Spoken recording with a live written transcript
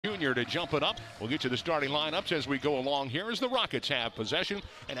Jr. to jump it up. We'll get you the starting lineups as we go along here as the Rockets have possession.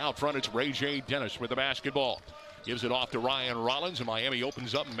 And out front, it's Ray J. Dennis with the basketball. Gives it off to Ryan Rollins, and Miami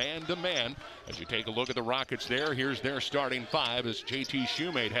opens up man-to-man. As you take a look at the Rockets there, here's their starting five as JT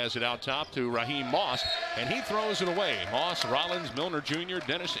Shoemate has it out top to Raheem Moss, and he throws it away. Moss, Rollins, Milner Jr.,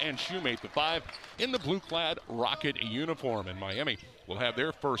 Dennis, and Shoemate, the five in the blue-clad Rocket uniform. And Miami will have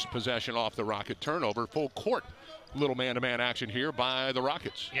their first possession off the Rocket turnover. Full court. Little man-to-man action here by the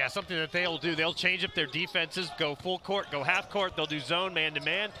Rockets. Yeah, something that they'll do. They'll change up their defenses, go full court, go half court. They'll do zone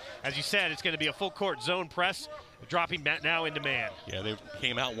man-to-man. As you said, it's going to be a full court zone press, dropping back now into man. Yeah, they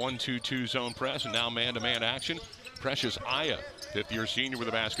came out 1-2-2 zone press, and now man-to-man action. Precious Aya, fifth-year senior with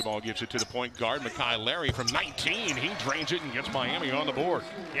the basketball, gives it to the point guard, Makai Larry from 19. He drains it and gets Miami on the board.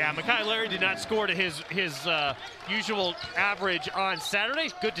 Yeah, Makai Larry did not score to his usual average on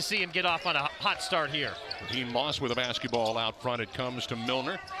Saturday. Good to see him get off on a hot start here. Raheem Moss with the basketball out front. It comes to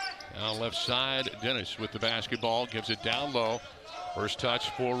Milner. Now left side, Dennis with the basketball, gives it down low. First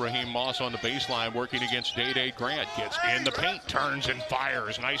touch for Raheem Moss on the baseline, working against Day Grant. Gets in the paint, turns and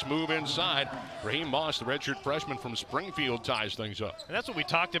fires. Nice move inside. Raheem Moss, the redshirt freshman from Springfield, ties things up. And that's what we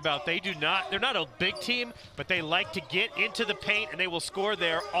talked about. They're not a big team, but they like to get into the paint, and they will score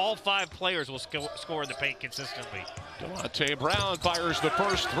there. All five players will score in the paint consistently. Delonte Brown fires the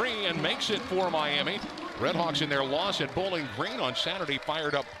first three and makes it for Miami. Redhawks in their loss at Bowling Green on Saturday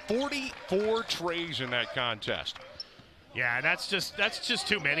fired up 44 trays in that contest. Yeah, that's just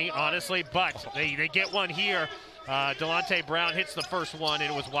too many, honestly, but they get one here. Delonte Brown hits the first one,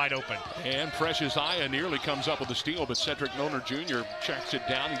 and it was wide open. And Precious Aya nearly comes up with a steal, but Cedric Milner Jr. checks it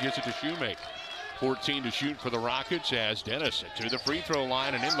down and gives it to Shoemate. 14 to shoot for the Rockets as Dennis to the free throw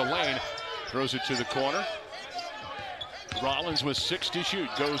line and in the lane. Throws it to the corner. Rollins with 6 to shoot,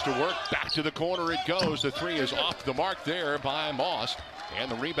 goes to work, back to the corner it goes. The three is off the mark there by Moss. And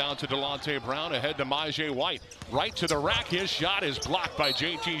the rebound to Delonte Brown, ahead to Majay White. Right to the rack, his shot is blocked by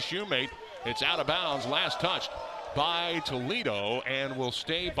JT Shoemate. It's out of bounds, last touched by Toledo, and will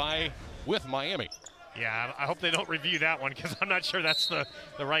stay with Miami. Yeah, I hope they don't review that one, because I'm not sure that's the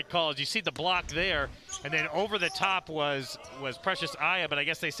right call. As you see the block there, and then over the top was Precious Aya, but I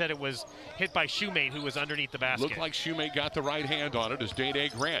guess they said it was hit by Shoemate, who was underneath the basket. Looked like Shoemate got the right hand on it as Day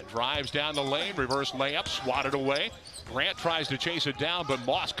Grant drives down the lane, reverse layup, swatted away. Grant tries to chase it down, but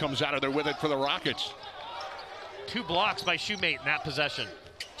Moss comes out of there with it for the Rockets. 2 blocks by Shoemate in that possession.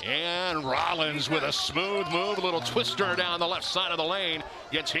 And Rollins with a smooth move, a little twister down the left side of the lane,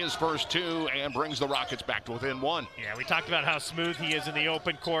 gets his first 2 and brings the Rockets back to within 1. Yeah, we talked about how smooth he is in the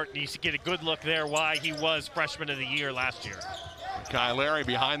open court, and you get a good look there why he was freshman of the year last year. Kyle Larry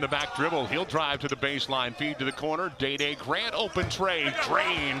behind the back dribble. He'll drive to the baseline, feed to the corner. Day Grant open tray,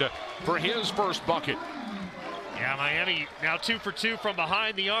 drained for his first bucket. Yeah, Miami now 2 for 2 from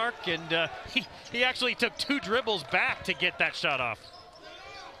behind the arc, and he actually took 2 dribbles back to get that shot off.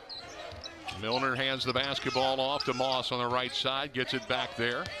 Milner hands the basketball off to Moss on the right side, gets it back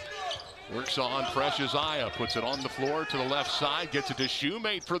there. Works on Precious Aya, puts it on the floor to the left side, gets it to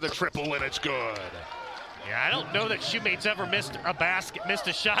Shoemate for the triple, and it's good. Yeah, I don't know that Shoemate's ever missed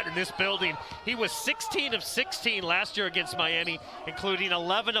a shot in this building. He was 16 of 16 last year against Miami, including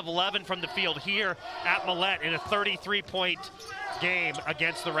 11 of 11 from the field here at Millette in a 33-point game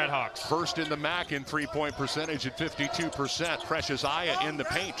against the Redhawks. First in the MAC in three-point percentage at 52%. Precious Aya in the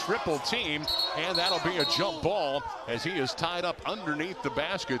paint, triple team, and that'll be a jump ball as he is tied up underneath the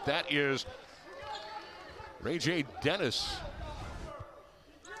basket. That is Ray J. Dennis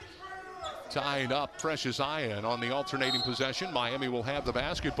tying up Precious Aya, and on the alternating possession, Miami will have the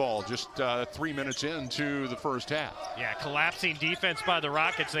basketball just 3 minutes into the first half. Yeah, collapsing defense by the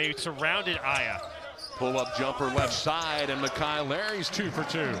Rockets. They surrounded Aya. Pull-up jumper left side, and Makai Larry's 2 for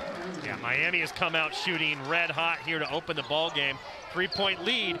 2. Yeah, Miami has come out shooting red hot here to open the ball game. 3-point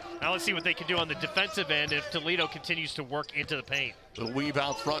lead. Now let's see what they can do on the defensive end if Toledo continues to work into the paint. Little weave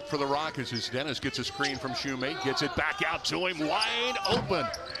out front for the Rockets as Dennis gets a screen from Shoemate, gets it back out to him, wide open.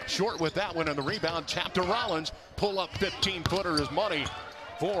 Short with that one, and the rebound tapped to Rollins. Pull-up 15-footer is money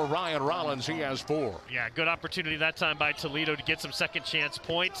for Ryan Rollins. He has 4. Yeah, good opportunity that time by Toledo to get some second chance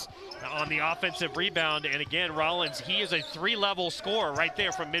points on the offensive rebound. And again, Rollins, he is a 3-level scorer right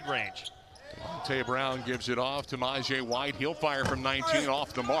there from mid-range. Delonte Brown gives it off to Majay White. He'll fire from 19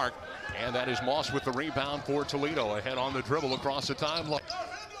 off the mark. And that is Moss with the rebound for Toledo. Ahead on the dribble across the timeline.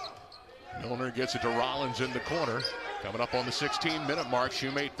 Milner gets it to Rollins in the corner. Coming up on the 16-minute mark,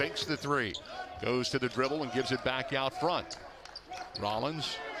 Shoemate fakes the 3. Goes to the dribble and gives it back out front.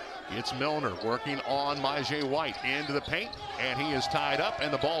 Rollins It's Milner working on Myjai White into the paint, and he is tied up,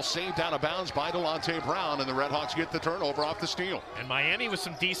 and the ball saved out of bounds by Delonte Brown, and the Redhawks get the turnover off the steal. And Miami with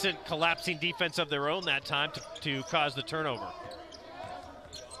some decent collapsing defense of their own that time to cause the turnover.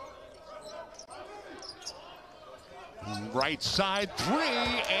 Right side three,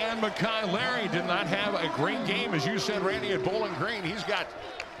 and Mekhi Larry did not have a great game, as you said, Randy, at Bowling Green. He's got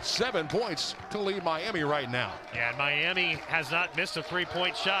 7 points to lead Miami right now. Yeah, and Miami has not missed a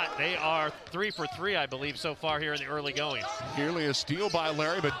three-point shot. They are 3 for 3, I believe, so far here in the early going. Nearly a steal by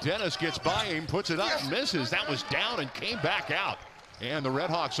Larry, but Dennis gets by him, puts it up, misses. That was down and came back out. And the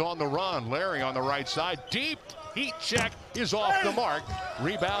Redhawks on the run. Larry on the right side, deep. Heat check is off the mark.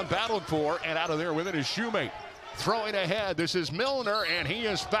 Rebound battled for, and out of there with it is Shoemate. Throwing ahead, this is Milner, and he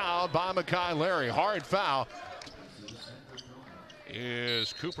is fouled by Mekhi Larry. Hard foul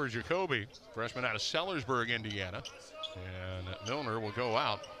is Cooper Jacoby, freshman out of Sellersburg, Indiana. And Milner will go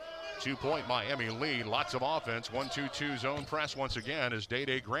out. 2-point Miami lead. Lots of offense. 1-2-2 zone press once again as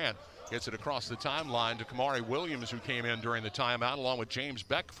Day Grant gets it across the timeline to Kamari Williams, who came in during the timeout, along with James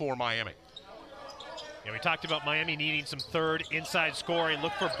Beck for Miami. Yeah, we talked about Miami needing some third inside scoring.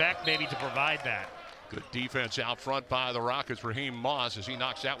 Look for Beck maybe to provide that. Good defense out front by the Rockets. Raheem Moss, as he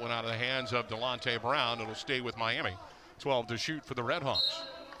knocks that one out of the hands of Delonte Brown. It'll stay with Miami. 12 to shoot for the Redhawks.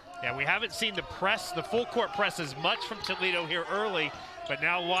 Yeah, we haven't seen the press, the full court press as much from Toledo here early, but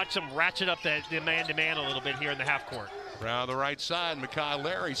now watch them ratchet up the man-to-man a little bit here in the half court. Around the right side, Mekhi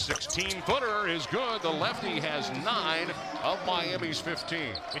Larry, 16-footer is good. The lefty has 9 of Miami's 15.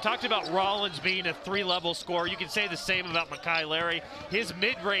 We talked about Rollins being a 3-level scorer. You can say the same about Mekhi Larry. His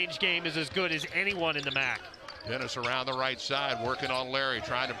mid-range game is as good as anyone in the MAC. Dennis around the right side, working on Larry,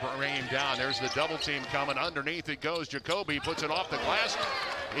 trying to bring him down. There's the double team coming. Underneath it goes. Jacoby puts it off the glass,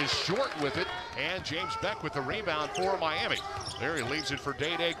 is short with it, and James Beck with the rebound for Miami. Larry leaves it for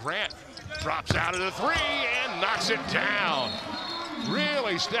Day Grant. Drops out of the three and knocks it down.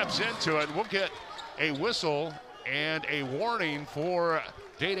 Really steps into it. We'll get a whistle and a warning for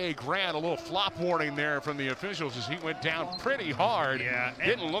Day Grant. A little flop warning there from the officials as he went down pretty hard. Yeah,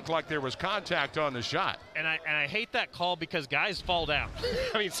 didn't look like there was contact on the shot. And I hate that call because guys fall down.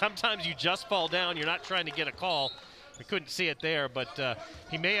 I mean, sometimes you just fall down. You're not trying to get a call. We couldn't see it there, but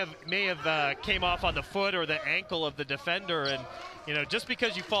he may have came off on the foot or the ankle of the defender. And you know, just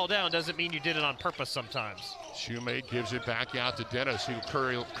because you fall down doesn't mean you did it on purpose sometimes. Shoemate gives it back out to Dennis, who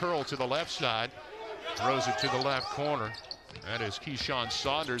curl to the left side, throws it to the left corner. That is Keyshawn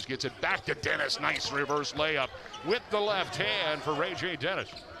Saunders, gets it back to Dennis. Nice reverse layup with the left hand for Ray J. Dennis.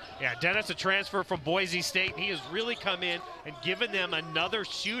 Yeah, Dennis, a transfer from Boise State, and he has really come in and given them another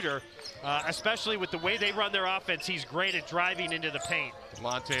shooter, especially with the way they run their offense. He's great at driving into the paint.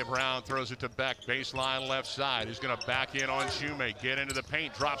 Delonte Brown throws it to Beck, baseline left side. He's going to back in on Shoemate, get into the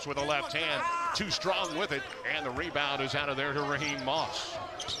paint, drops with the left hand, too strong with it, and the rebound is out of there to Raheem Moss.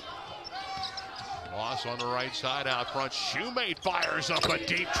 Moss on the right side out front. Shoemate fires up a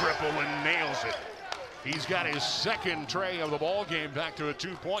deep triple and nails it. He's got his second tray of the ball game, back to a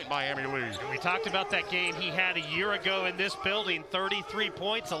 2-point Miami lead. And we talked about that game he had a year ago in this building. 33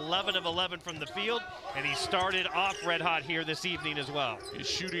 points, 11 of 11 from the field, and he started off red hot here this evening as well. His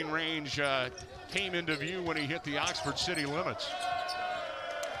shooting range came into view when he hit the Oxford city limits.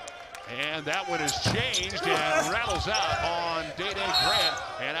 And that one is changed and rattles out on Day Grant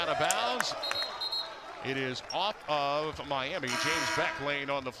and out of bounds. It is off of Miami. James Beck laying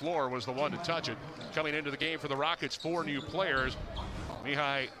on the floor was the one to touch it. Coming into the game for the Rockets, 4 new players.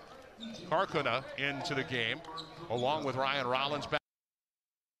 Mihai Karkuna into the game, along with Ryan Rollins. Back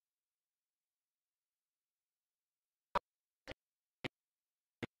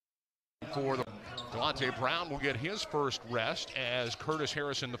for the Delonte Brown will get his first rest as Curtis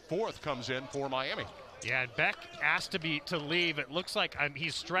Harrison IV comes in for Miami. Yeah, and Beck asked to leave. It looks like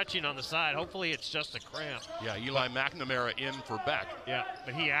he's stretching on the side. Hopefully it's just a cramp. Yeah, Eli McNamara in for Beck. Yeah,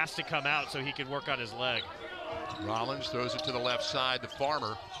 but he asked to come out so he could work on his leg. Rollins throws it to the left side to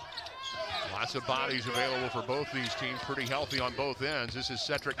Farmer. Lots of bodies available for both these teams, pretty healthy on both ends. This is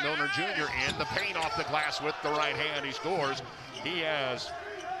Cedric Milner Jr. in the paint off the glass with the right hand. He scores. He has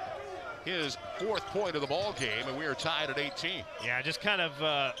his 4th point of the ball game, and we are tied at 18. Yeah, just kind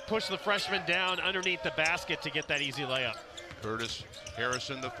of push the freshman down underneath the basket to get that easy layup. Curtis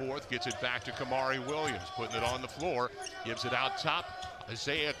Harrison IV gets it back to Kamari Williams, putting it on the floor, gives it out top.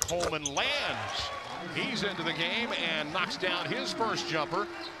 Isaiah Coleman lands. He's into the game and knocks down his first jumper.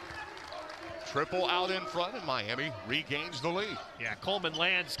 Triple out in front, and Miami regains the lead. Yeah, Coleman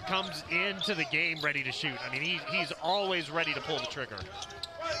lands, comes into the game ready to shoot. I mean, he's always ready to pull the trigger.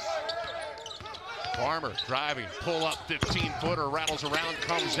 Farmer driving, pull up, 15-footer, rattles around,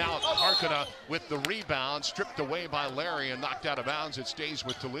 comes out. Arkana with the rebound, stripped away by Larry and knocked out of bounds. It stays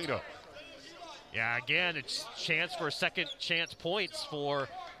with Toledo. Yeah, again, it's chance for second chance points for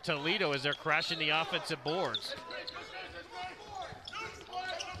Toledo as they're crashing the offensive boards.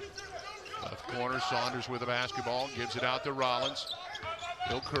 Left corner, Saunders with the basketball, gives it out to Rollins.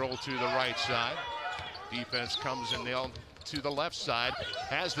 He'll curl to the right side. Defense comes in nailed to the left side,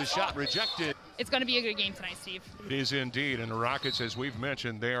 has the shot rejected. It's going to be a good game tonight, Steve. It is indeed, and the Rockets, as we've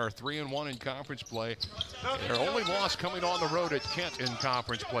mentioned, they are 3-1 in conference play. Their only loss coming on the road at Kent in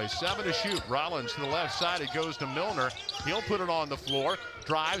conference play. 7 to shoot. Rollins to the left side. It goes to Milner. He'll put it on the floor.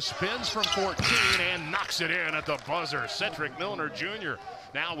 Drives, spins from 14, and knocks it in at the buzzer. Cedric Milner Jr.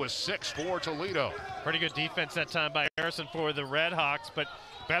 now with 6 for Toledo. Pretty good defense that time by Harrison for the Red Hawks, but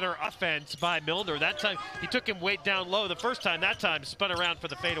better offense by Milner. That time, he took him way down low. The first time, that time, spun around for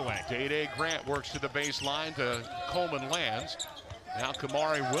the fadeaway. Day Grant works to the baseline to Coleman Lands. Now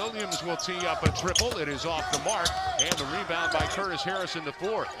Kamari Williams will tee up a triple. It is off the mark, and the rebound by Curtis Harrison, the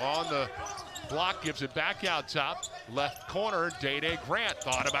fourth. On the block, gives it back out top. Left corner, Day Grant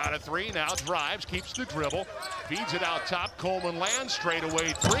thought about a three, now drives, keeps the dribble, feeds it out top. Coleman Lands,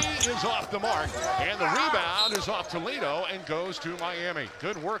 straightaway three is off the mark, and the rebound is off Toledo and goes to Miami.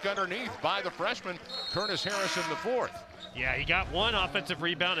 Good work underneath by the freshman, Curtis Harrison, the fourth. Yeah, he got one offensive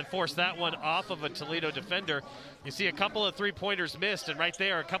rebound and forced that one off of a Toledo defender. You see a couple of three-pointers missed, and right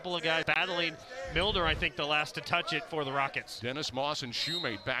there, a couple of guys battling. Milner, I think, the last to touch it for the Rockets. Dennis Moss and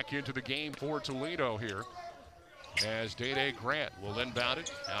Shoemate back into the game for Toledo here, as Day Grant will inbound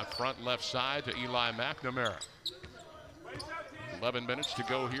it out front left side to Eli McNamara. 11 minutes to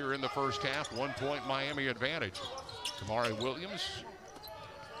go here in the first half. 1-point Miami advantage. Kamari Williams.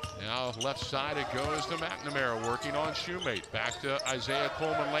 Now left side it goes to McNamara working on Shoemate. Back to Isaiah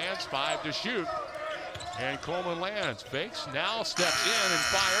Coleman Lands, 5 to shoot. And Coleman Lands fakes, now steps in and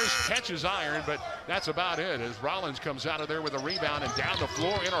fires, catches iron, but that's about it as Rollins comes out of there with a rebound, and down the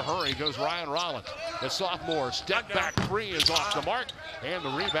floor in a hurry goes Ryan Rollins. The sophomore step back three is off the mark, and the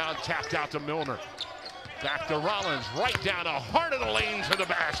rebound tapped out to Milner. Back to Rollins, right down the heart of the lane to the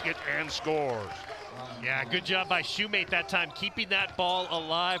basket, and scores. Yeah, good job by Shoemate that time, keeping that ball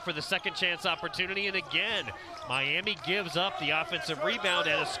alive for the second chance opportunity. And again, Miami gives up the offensive rebound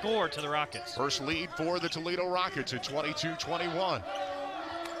and a score to the Rockets. First lead for the Toledo Rockets at 22-21.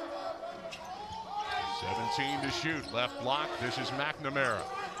 17 to shoot, left block. This is McNamara.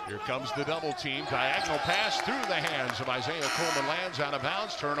 Here comes the double team. Diagonal pass through the hands of Isaiah Coleman Lands, out of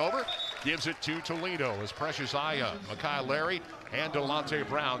bounds. Turnover. Gives it to Toledo as Precious Aya, Makai Larry, and Delonte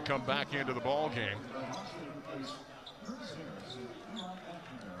Brown come back into the ball game.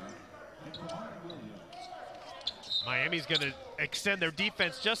 Miami's going to extend their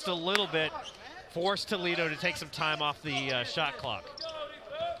defense just a little bit, force Toledo to take some time off the shot clock.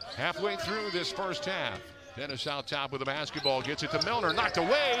 Halfway through this first half, Dennis out top with the basketball, gets it to Milner, knocked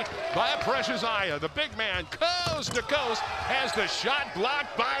away by Precious Aya. The big man, coast to coast, has the shot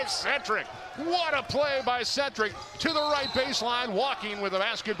blocked by Cedric. What a play by Cedric to the right baseline. Walking with the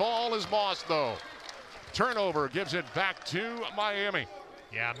basketball is Moss, though. Turnover gives it back to Miami.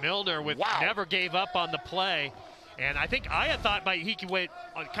 Yeah, Milner never gave up on the play. And I think Aya thought he could wait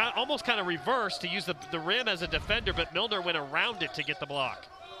almost kind of reverse to use the rim as a defender, but Milner went around it to get the block.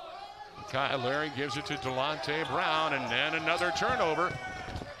 Kyle Larry gives it to Delonte Brown, and then another turnover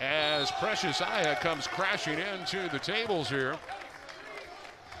as Precious Aya comes crashing into the tables here.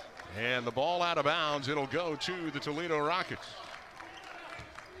 And the ball out of bounds. It'll go to the Toledo Rockets.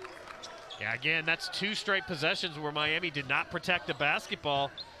 Yeah, again, that's 2 straight possessions where Miami did not protect the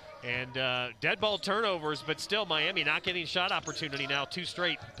basketball. And dead ball turnovers, but still Miami not getting shot opportunity now, 2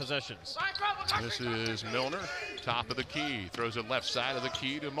 straight possessions. This is Milner, top of the key, throws it left side of the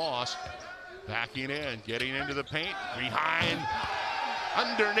key to Moss. Backing in, getting into the paint, behind,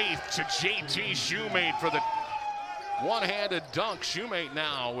 underneath to JT Shoemate for the one-handed dunk. Shoemate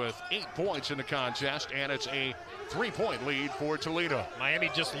now with 8 points in the contest, and it's a 3-point lead for Toledo. Miami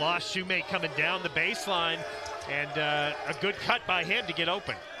just lost Shoemate coming down the baseline. And a good cut by him to get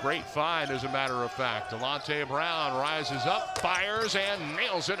open. Great find, as a matter of fact. Delonte Brown rises up, fires, and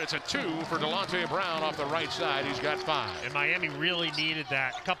nails it. It's a 2 for Delonte Brown off the right side. He's got 5. And Miami really needed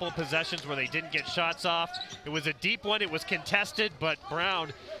that. A couple of possessions where they didn't get shots off. It was a deep one. It was contested, but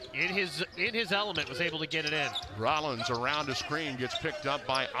Brown, in his element, was able to get it in. Rollins around the screen gets picked up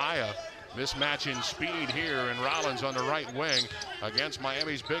by Aya. Mismatch in speed here, and Rollins on the right wing against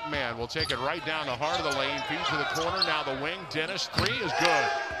Miami's big man. Will take it right down the heart of the lane, feeds to the corner, now the wing. Dennis, 3 is good.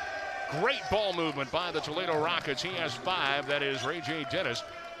 Great ball movement by the Toledo Rockets. He has 5. That is Ray J. Dennis.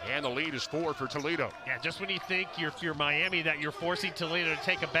 And the lead is 4 for Toledo. Yeah, just when you think if you're Miami that you're forcing Toledo to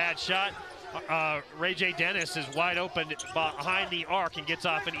take a bad shot, Ray J. Dennis is wide open behind the arc and gets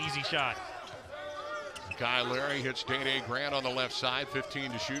off an easy shot. Kyle Larry hits Day Grant on the left side.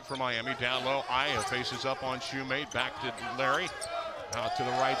 15 to shoot for Miami. Down low, Aya faces up on Shoemate. Back to Larry. Out to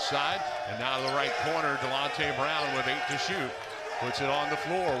the right side. And now to the right corner, Delonte Brown with 8 to shoot. Puts it on the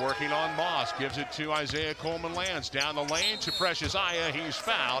floor, working on Moss. Gives it to Isaiah Coleman-Lands. Down the lane to Precious Aya. He's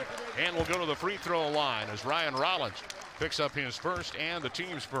fouled and will go to the free throw line as Ryan Rollins picks up his first and the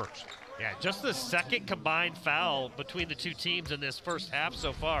team's first. Yeah, just the second combined foul between the two teams in this first half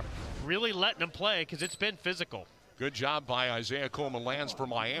so far. Really letting them play because it's been physical. Good job by Isaiah Coleman-Lands for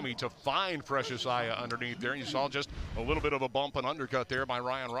Miami to find Precious Aya underneath there. You saw just a little bit of a bump and undercut there by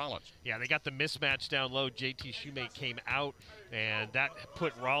Ryan Rollins. Yeah, they got the mismatch down low. JT Shoemate came out, and that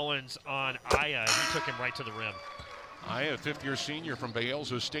put Rollins on Aya. He took him right to the rim. Aya, a fifth-year senior from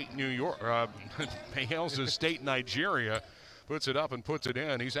Bayelsa State, New York, Bayelsa State, Nigeria, puts it up and puts it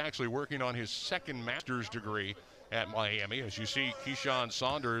in. He's actually working on his second master's degree at Miami. As you see, Keyshawn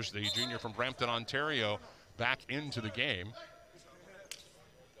Saunders, the junior from Brampton, Ontario, back into the game.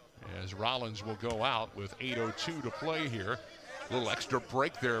 As Rollins will go out with 8:02 to play here. A little extra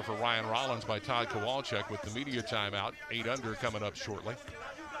break there for Ryan Rollins by Todd Kowalczyk with the media timeout. 8 under coming up shortly.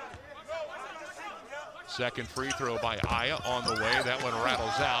 Second free throw by Aya on the way. That one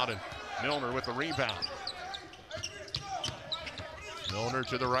rattles out, and Milner with the rebound. Milner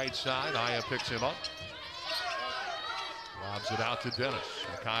to the right side. Aya picks him up. Lobs it out to Dennis.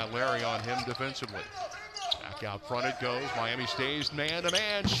 And Kyle Larry on him defensively. Back out front it goes. Miami stays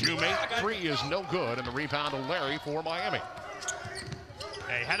man-to-man. Shoemate 3 is no good, and the rebound to Larry for Miami.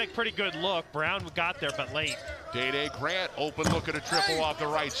 They had a pretty good look. Brown got there, but late. Day Grant, open look at a triple off the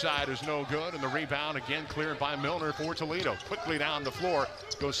right side is no good, and the rebound again cleared by Milner for Toledo. Quickly down the floor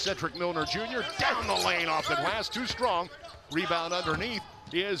goes Cedric Milner Jr. Down the lane off the glass, too strong. Rebound underneath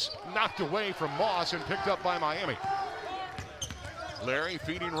is knocked away from Moss and picked up by Miami. Larry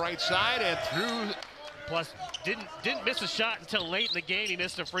feeding right side and through. Plus, didn't miss a shot until late in the game. He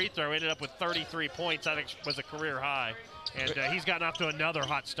missed a free throw, ended up with 33 points. I think was a career high. And he's gotten off to another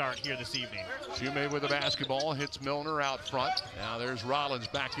hot start here this evening. Shoemate with the basketball, hits Milner out front. Now there's Rollins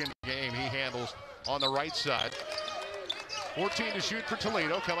back in the game. He handles on the right side. 14 to shoot for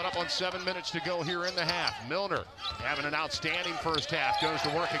Toledo, coming up on 7 minutes to go here in the half. Milner having an outstanding first half. Goes to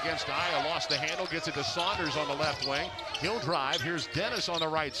work against Aya, lost the handle, gets it to Saunders on the left wing. He'll drive. Here's Dennis on the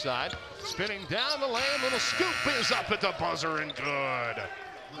right side. Spinning down the lane, little scoop is up at the buzzer and good.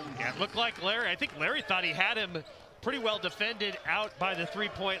 Yeah, it looked like Larry. I think Larry thought he had him pretty well defended out by the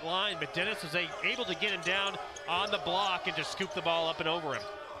three-point line, but Dennis was able to get him down on the block and just scoop the ball up and over him.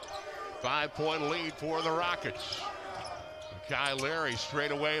 5-point lead for the Rockets. Kyle Larry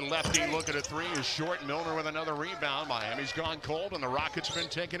straight away, lefty looking at 3 is short. Milner with another rebound. Miami's gone cold and the Rockets have been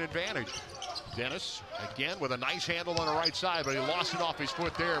taking advantage. Dennis again with a nice handle on the right side, but he lost it off his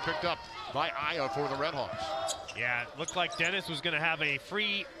foot there, picked up by Aya for the Redhawks. Yeah, it looked like Dennis was going to have a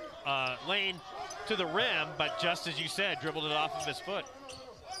free lane to the rim, but just as you said, dribbled it off of his foot.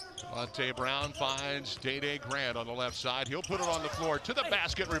 Monte Brown finds Day Grant on the left side. He'll put it on the floor to the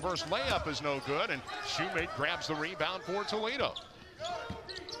basket. Reverse layup is no good, and Shoemate grabs the rebound for Toledo.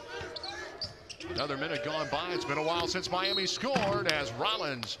 Another minute gone by. It's been a while since Miami scored as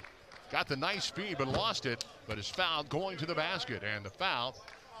Rollins got the nice speed but lost it, but is fouled going to the basket, and the foul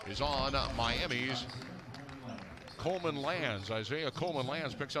is on Miami's Coleman-Lands. Isaiah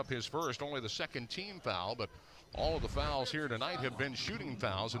Coleman-Lands picks up his first, only the second team foul, but all of the fouls here tonight have been shooting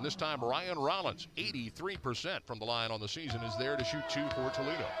fouls, and this time Ryan Rollins, 83% from the line on the season, is there to shoot 2 for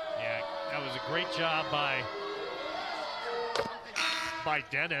Toledo. Yeah, that was a great job by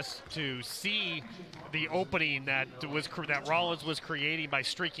Dennis to see the opening that Rollins was creating by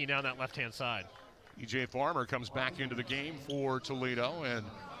streaking down that left-hand side. E.J. Farmer comes back into the game for Toledo, and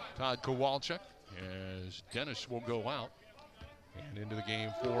Todd Kowalczyk, as Dennis will go out. And into the game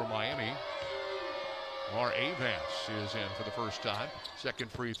for Miami, Mar Avance is in for the first time.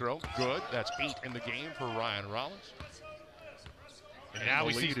 Second free throw, good. That's 8 in the game for Ryan Rollins. And now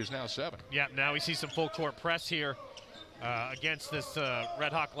the lead is now 7. Yeah, now we see some full court press here against this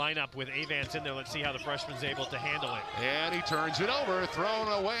Red Hawk lineup with Avance in there. Let's see how the freshman's able to handle it. And he turns it over, thrown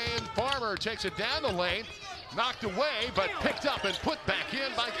away, and Farmer takes it down the lane. Knocked away, but picked up and put back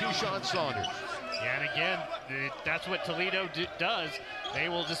in by Keyshawn Saunders. Yeah, and again, that's what Toledo does. They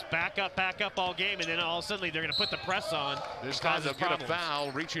will just back up all game, and then all of a sudden they're going to put the press on. This time they'll get a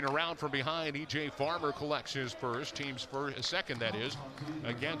foul. Reaching around from behind, E.J. Farmer collects his first, team's first, second that is,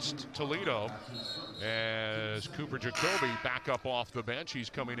 against Toledo. As Cooper Jacoby back up off the bench. He's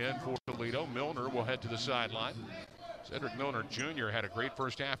coming in for Toledo. Milner will head to the sideline. Cedric Milner Jr. had a great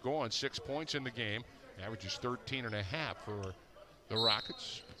first half going, 6 points in the game. Averages 13.5 for the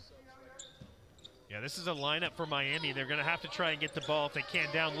Rockets. Yeah, this is a lineup for Miami. They're going to have to try and get the ball, if they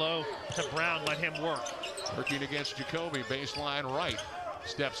can, down low to Brown. Let him work. Working against Jacoby, baseline right.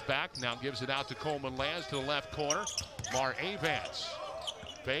 Steps back, now gives it out to Coleman Lands to the left corner. Mar Avance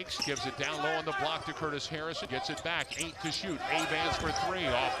fakes, gives it down low on the block to Curtis Harrison. Gets it back, 8 to shoot. Avance for 3,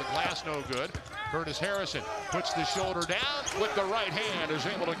 off the glass, no good. Curtis Harrison puts the shoulder down with the right hand, is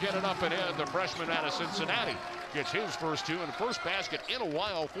able to get it up and in. The freshman out of Cincinnati gets his first 2 and first basket in a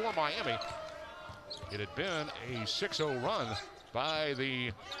while for Miami. It had been a 6-0 run by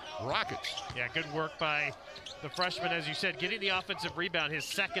the Rockets. Yeah, good work by the freshman, as you said, getting the offensive rebound, his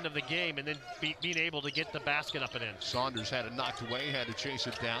second of the game, and then being able to get the basket up and in. Saunders had it knocked away, had to chase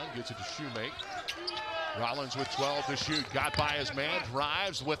it down, gets it to Shoemake. Rollins with 12 to shoot, got by his man,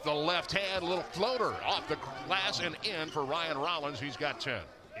 drives with the left hand, little floater off the glass and in for Ryan Rollins. He's got 10.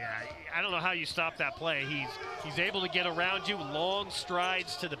 Yeah, I don't know how you stop that play. He's able to get around you, long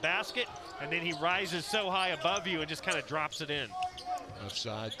strides to the basket, and then he rises so high above you and just kind of drops it in. Left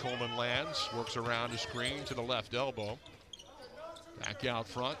side, Coleman Lands, works around the screen to the left elbow. Back out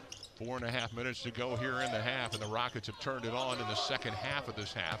front, 4.5 minutes to go here in the half, and the Rockets have turned it on in the second half of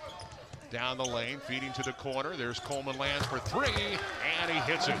this half. Down the lane, feeding to the corner. There's Coleman Lands for 3, and he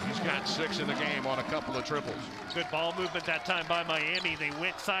hits it. He's got 6 in the game on a couple of triples. Good ball movement that time by Miami. They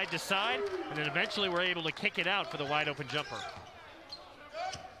went side to side, and then eventually were able to kick it out for the wide open jumper.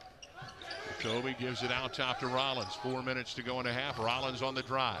 Jacoby gives it out top to Rollins. 4 minutes to go in a half. Rollins on the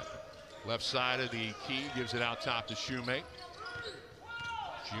drive. Left side of the key, gives it out top to Shoemake.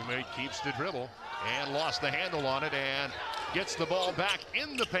 Shoemake keeps the dribble and lost the handle on it and gets the ball back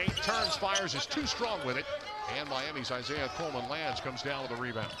in the paint, turns, fires, is too strong with it, and Miami's Isaiah Coleman Lands comes down with a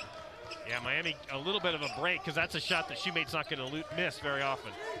rebound. Yeah, Miami a little bit of a break, because that's a shot that Shoemake's not going to miss very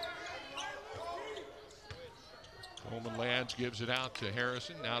often. Coleman Lands gives it out to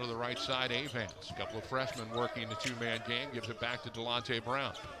Harrison, now to the right side, Avance. A couple of freshmen working the two-man game, gives it back to Delonte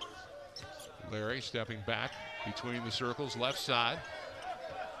Brown. Larry stepping back between the circles, left side,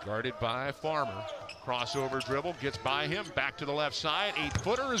 guarded by Farmer. Crossover dribble, gets by him, back to the left side.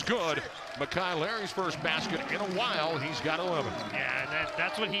 8-footer is good. Makai Larry's first basket in a while. He's got 11. Yeah, and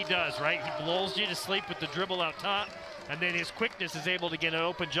that's what he does, right? He lulls you to sleep with the dribble out top, and then his quickness is able to get an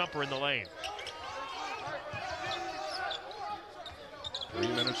open jumper in the lane. 3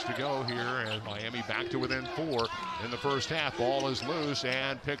 minutes to go here, and Miami back to within 4 in the first half. Ball is loose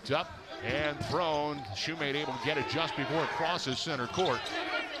and picked up and thrown. Shoemate able to get it just before it crosses center court.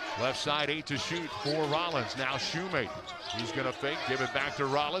 Left side, 8 to shoot for Rollins. Now Shoemate. He's going to fake, give it back to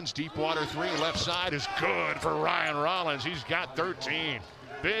Rollins. Deep water 3, left side is good for Ryan Rollins. He's got 13.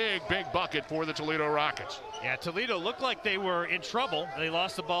 Big bucket for the Toledo Rockets. Yeah, Toledo looked like they were in trouble. They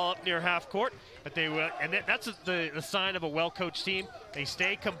lost the ball up near half court, but they were, and that's the sign of a well-coached team. They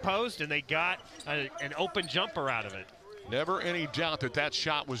stay composed, and they got an open jumper out of it. Never any doubt that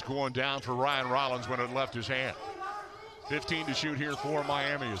shot was going down for Ryan Rollins when it left his hand. 15 to shoot here for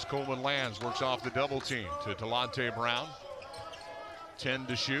Miami as Coleman Lands works off the double team to Delonte Brown. 10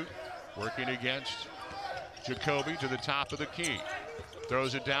 to shoot, working against Jacoby to the top of the key.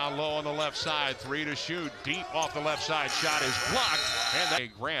 Throws it down low on the left side, 3 to shoot, deep off the left side, shot is blocked,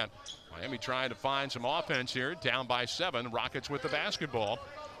 and Grant. Miami trying to find some offense here, down by 7, Rockets with the basketball,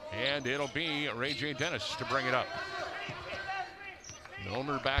 and it'll be Ray J. Dennis to bring it up.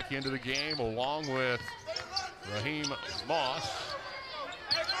 Milner back into the game along with Raheem Moss.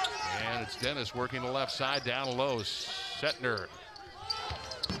 And it's Dennis working the left side down low.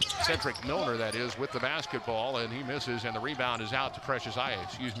 Cedric Milner, that is, with the basketball, and he misses, and the rebound is out to Precious Eye.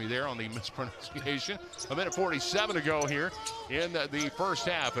 Excuse me there on the mispronunciation. 1:47 to go here in the first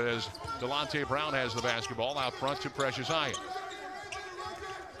half as Delonte Brown has the basketball out front to Precious Eye.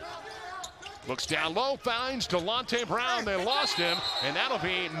 Looks down low, finds Delonte Brown. They lost him, and that'll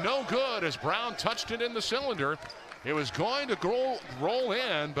be no good as Brown touched it in the cylinder. It was going to roll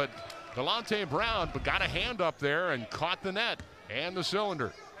in, but Delonte Brown got a hand up there and caught the net and the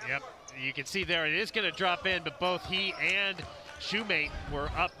cylinder. Yep, you can see there it is going to drop in, but both he and Shoemate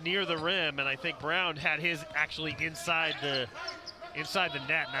were up near the rim, and I think Brown had his actually inside the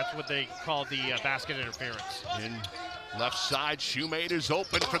net, and that's what they called the basket interference. In Left side, Shoemate is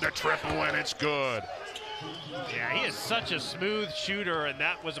open for the triple, and it's good. Yeah, he is such a smooth shooter, and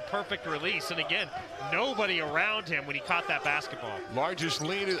that was a perfect release. And again, nobody around him when he caught that basketball. Largest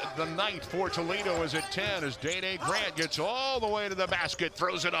lead of the night for Toledo is at 10 as Day Grant gets all the way to the basket,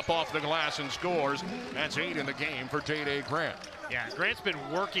 throws it up off the glass and scores. That's 8 in the game for Day Grant. Yeah, Grant's been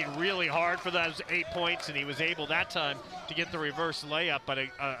working really hard for those 8 points, and he was able that time to get the reverse layup, but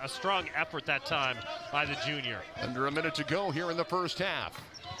a strong effort that time by the junior. Under a minute to go here in the first half.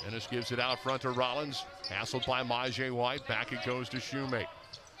 Ennis gives it out front to Rollins. Hassled by Majay White. Back it goes to Shoemate.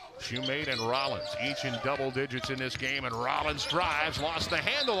 Shoemate and Rollins each in double digits in this game, and Rollins drives, lost the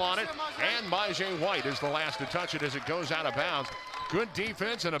handle on it, and Majay White is the last to touch it as it goes out of bounds. Good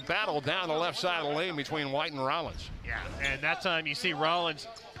defense and a battle down the left side of the lane between White and Rollins. Yeah, and that time you see Rollins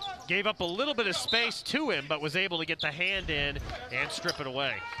gave up a little bit of space to him, but was able to get the hand in and strip it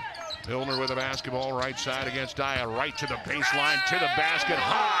away. Milner with the basketball, right side against Dyer, right to the baseline, to the basket,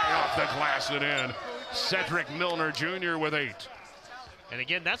 high off the glass and in. Cedric Milner Jr. with 8. And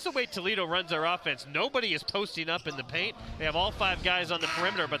again, that's the way Toledo runs their offense. Nobody is posting up in the paint. They have all 5 guys on the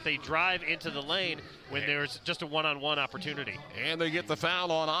perimeter, but they drive into the lane when there's just a one-on-one opportunity. And they get the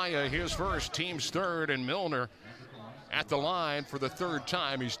foul on Aya, his first, team's third, and Milner at the line for the 3rd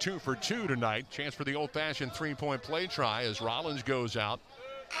time. He's 2 for 2 tonight. Chance for the old-fashioned three-point play try as Rollins goes out.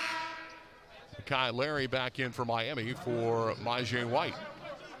 Kai Larry back in for Miami for Majay White.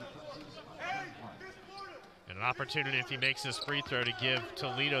 And an opportunity if he makes this free throw to give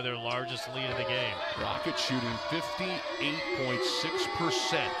Toledo their largest lead of the game. Rockets shooting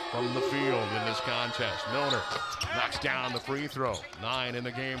 58.6% from the field in this contest. Milner knocks down the free throw. 9 in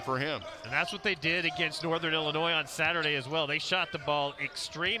the game for him. And that's what they did against Northern Illinois on Saturday as well. They shot the ball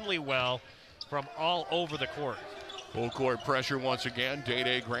extremely well from all over the court. Full court pressure once again.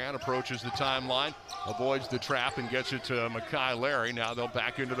 Day Grant approaches the timeline, avoids the trap and gets it to Makai Larry. Now they'll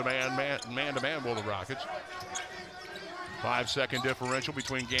back into the man-to-man will the Rockets. 5-second differential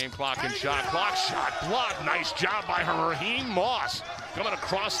between game clock and shot clock. Shot blocked. Nice job by Raheem Moss. Coming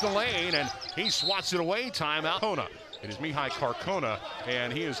across the lane, and he swats it away. Timeout. It is Mihai Carcona,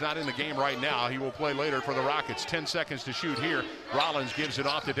 and he is not in the game right now. He will play later for the Rockets. 10 seconds to shoot here. Rollins gives it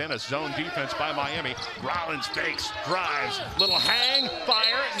off to Dennis. Zone defense by Miami. Rollins fakes, drives, little hang,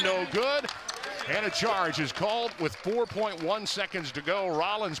 fire, no good. And a charge is called with 4.1 seconds to go.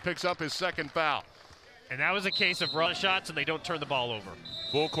 Rollins picks up his 2nd foul. And that was a case of run shots and they don't turn the ball over.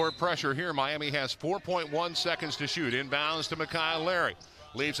 Full court pressure here. Miami has 4.1 seconds to shoot. Inbounds to Makai Larry.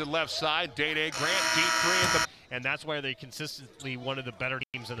 Leaves it left side. Day Grant, deep 3 at the... And that's why they're consistently one of the better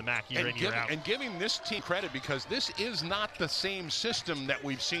teams in the MAC year in, year out. And giving this team credit because this is not the same system that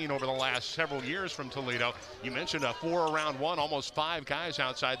we've seen over the last several years from Toledo. You mentioned a 4-around 1, almost 5 guys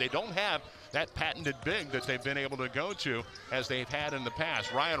outside. They don't have that patented big that they've been able to go to as they've had in the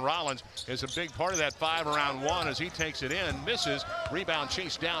past. Ryan Rollins is a big part of that 5-around 1 as he takes it in, misses. Rebound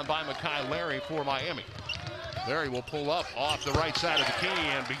chased down by Makai Larry for Miami. Larry will pull up off the right side of the key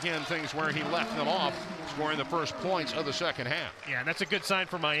and begin things where he left them off, scoring the first points of the second half. Yeah, and that's a good sign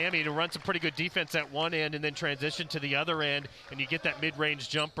for Miami to run some pretty good defense at one end and then transition to the other end, and you get that mid-range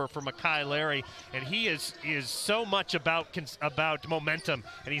jumper for Makai Larry, and he is so much about momentum,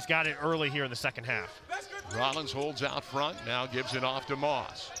 and he's got it early here in the second half. Rollins holds out front, now gives it off to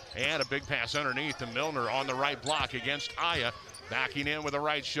Moss. And a big pass underneath to Milner on the right block against Aya. Backing in with the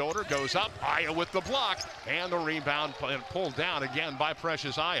right shoulder, goes up, Aya with the block, and the rebound pulled down again by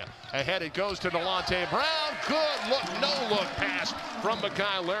Precious Aya. Ahead it goes to Delonte Brown. Good look, no-look pass from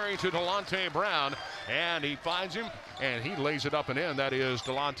Makai Larry to Delonte Brown, and he finds him, and he lays it up and in. That is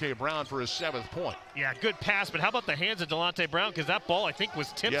Delonte Brown for his 7th point. Yeah, good pass, but how about the hands of Delonte Brown, because that ball, I think,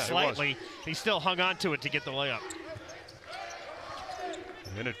 was tipped slightly. He still hung on to it to get the layup.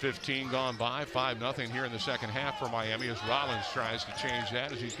 Minute 15 gone by, 5-0 here in the second half for Miami as Rollins tries to change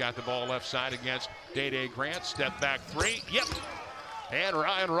that as he's got the ball left side against Day Grant. Step back 3, yep. And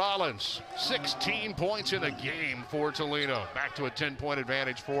Ryan Rollins, 16 points in the game for Toledo. Back to a 10-point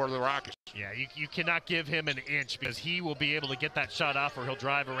advantage for the Rockets. Yeah, you cannot give him an inch because he will be able to get that shot off or he'll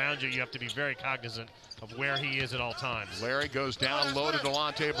drive around you. You have to be very cognizant of where he is at all times. Larry goes down low to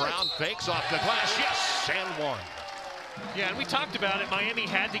Delonte Brown, fakes off the glass, yes, and 1. Yeah, and we talked about it. Miami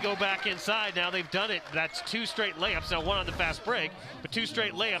had to go back inside. Now they've done it. That's 2 straight layups. Now 1 on the fast break, but 2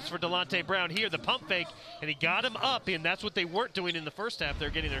 straight layups for Delonte Brown here. The pump fake, and he got him up, and that's what they weren't doing in the first half. They're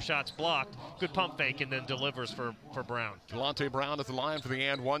getting their shots blocked. Good pump fake, and then delivers for Brown. Delonte Brown at the line for the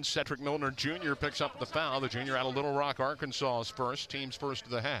and 1. Cedric Milner Jr. picks up the foul. The junior out of Little Rock, Arkansas is first. Team's first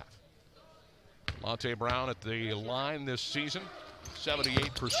of the half. Delonte Brown at the line this season,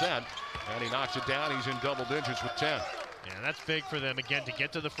 78%, and he knocks it down. He's in double digits with 10. Yeah, that's big for them, again, to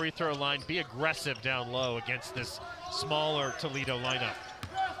get to the free throw line, be aggressive down low against this smaller Toledo lineup.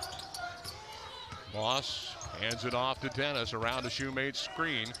 Moss hands it off to Dennis around a shoemate's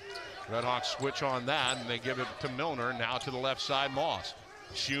screen. Redhawks switch on that, and they give it to Milner. Now to the left side, Moss.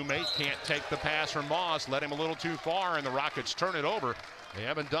 Shoemate can't take the pass from Moss, led him a little too far, and the Rockets turn it over. They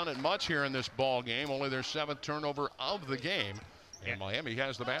haven't done it much here in this ball game, only their 7th turnover of the game, and Miami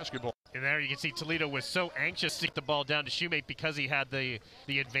has the basketball. And there you can see Toledo was so anxious to get the ball down to Shoemate because he had the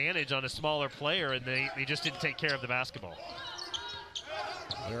advantage on a smaller player, and they just didn't take care of the basketball.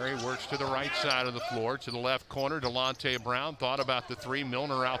 Larry works to the right side of the floor, to the left corner. Delonte Brown thought about the three.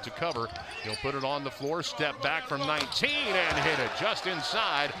 Milner out to cover. He'll put it on the floor, step back from 19 and hit it just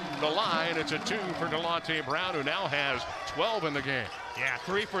inside the line. It's a 2 for Delonte Brown, who now has 12 in the game. Yeah,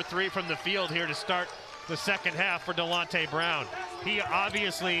 3 for 3 from the field here to start the second half for Delonte Brown. He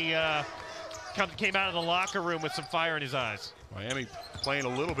obviously came out of the locker room with some fire in his eyes. Miami playing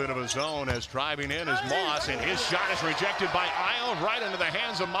a little bit of a zone as driving in is Moss, and his shot is rejected by Isle right into the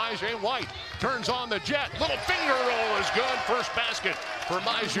hands of Myjai White. Turns on the jet. Little finger roll is good. First basket for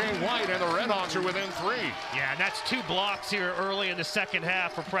Myjai White, and the Redhawks are within 3. Yeah, and that's 2 blocks here early in the second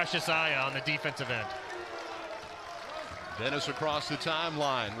half for Precious Aya on the defensive end. Dennis across the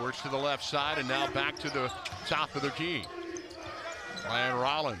timeline, works to the left side, and now back to the top of the key. Ryan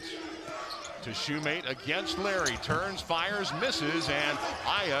Rollins to Shoemate against Larry. Turns, fires, misses, and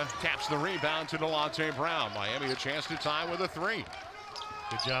Aya taps the rebound to Delonte Brown. Miami a chance to tie with a 3.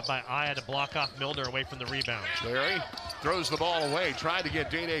 Good job by Aya to block off Milner away from the rebound. Larry throws the ball away, tried to get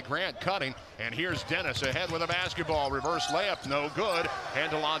Dede Grant cutting, and here's Dennis ahead with a basketball. Reverse layup, no good.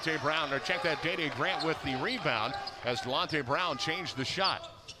 And Delonte Brown, or check that, Dede Grant with the rebound as Delonte Brown changed the shot.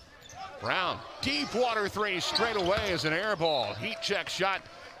 Brown, deep water 3 straight away as an air ball. Heat check shot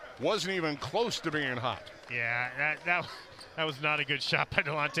wasn't even close to being hot. Yeah, that was not a good shot by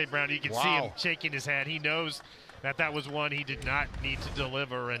Delonte Brown. You can see him shaking his head. He knows that was one he did not need to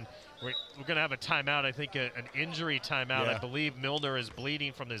deliver, and we're going to have a timeout, I think an injury timeout. Yeah. I believe Milner is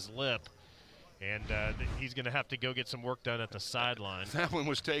bleeding from his lip, and he's going to have to go get some work done at the sideline. That one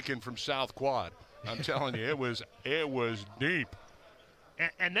was taken from South Quad. I'm telling you, it was deep.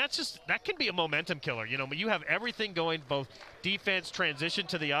 And that can be a momentum killer. You know, you have everything going, both defense, transition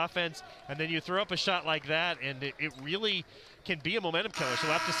to the offense, and then you throw up a shot like that, and it really can be a momentum killer. So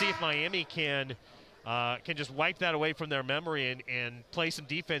we'll have to see if Miami can just wipe that away from their memory and play some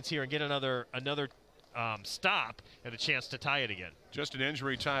defense here and get another stop and a chance to tie it again. Just an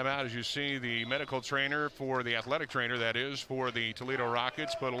injury timeout, as you see the medical trainer for the athletic trainer, that is, for the Toledo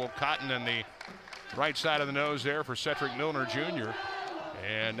Rockets, put a little cotton in the right side of the nose there for Cedric Milner Jr.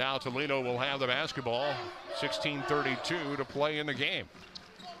 And now Toledo will have the basketball. 16:32 to play in the game.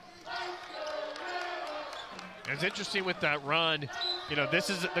 It's interesting with that run. You know, this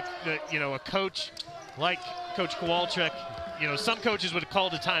is a coach like Coach Kowalczyk. You know, some coaches would have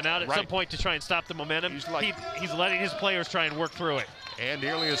called a timeout at some point to try and stop the momentum. He's letting his players try and work through it. And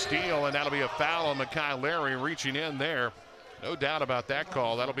nearly a steal, and that'll be a foul on Mekhi Larry reaching in there. No doubt about that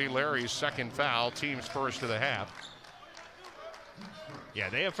call. That'll be Larry's second foul, team's first of the half. Yeah,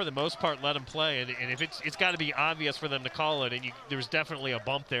 they have, for the most part, let him play, and if it's got to be obvious for them to call it, and there's definitely a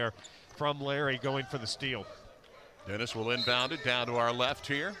bump there from Larry going for the steal. Dennis will inbound it down to our left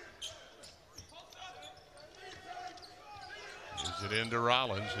here. Gives it into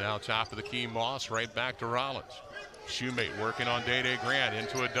Rollins. Now top of the key, Moss right back to Rollins. Shoemate working on Dede Grant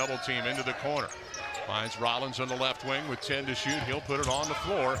into a double team into the corner. Finds Rollins on the left wing with 10 to shoot. He'll put it on the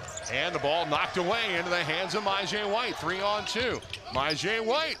floor. And the ball knocked away into the hands of Myjai White. 3-on-2. Myjai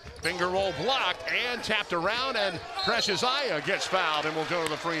White, finger roll blocked and tapped around, and Precious Aya gets fouled and will go to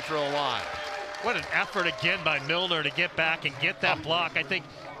the free throw line. What an effort again by Milner to get back and get that block. I think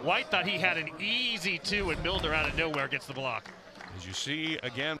White thought he had an easy 2, and Milner out of nowhere gets the block. As you see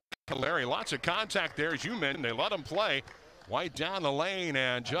again, Larry, lots of contact there, as you mentioned. They let him play. White down the lane,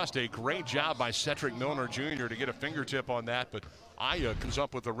 and just a great job by Cedric Milner Jr. to get a fingertip on that, but Aya comes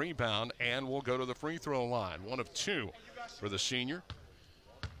up with the rebound and will go to the free throw line. 1 of 2 for the senior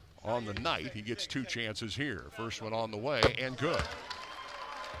on the night. He gets 2 chances here. First one on the way, and good.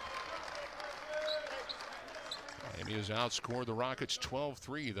 Miami has outscored the Rockets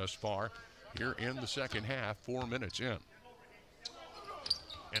 12-3 thus far here in the second half, 4 minutes in.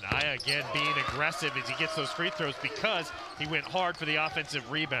 And Aya again being aggressive as he gets those free throws because he went hard for the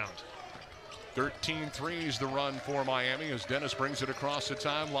offensive rebound. 13 threes the run for Miami as Dennis brings it across the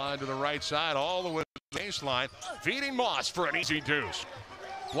timeline to the right side, all the way to the baseline, feeding Moss for an easy deuce.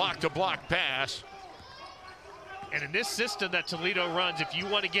 Block-to-block pass. And in this system that Toledo runs, if you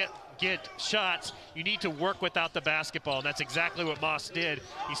want to get get shots, you need to work without the basketball, and that's exactly what Moss did.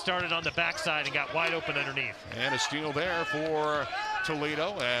 He started on the backside and got wide open underneath. And a steal there for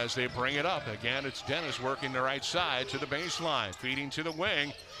Toledo as they bring it up. Again, it's Dennis working the right side to the baseline, feeding to the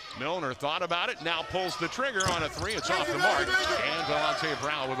wing. Milner thought about it, now pulls the trigger on a three. It's off the mark, and Delonte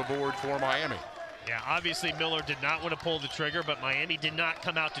Brown with a board for Miami. Yeah, obviously Miller did not want to pull the trigger, but Miami did not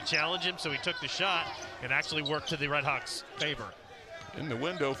come out to challenge him, so he took the shot and actually worked to the Redhawks' favor. In the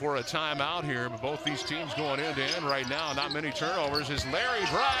window for a timeout here, but both these teams going end to end right now. Not many turnovers as Larry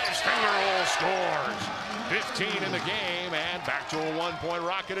drives, finger roll, scores. 15 in the game, and back to a 1-point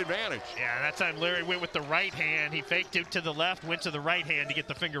Rocket advantage. Yeah, that time Larry went with the right hand. He faked it to the left, went to the right hand to get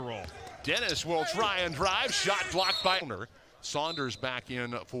the finger roll. Dennis will try and drive, shot blocked by Milner. Saunders back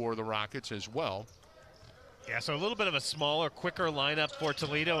in for the Rockets as well. Yeah, so a little bit of a smaller, quicker lineup for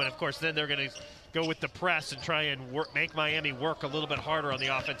Toledo, and of course then they're going to go with the press and try and make Miami work a little bit harder on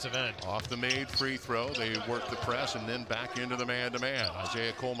the offensive end. Off the made free throw, they work the press and then back into the man-to-man.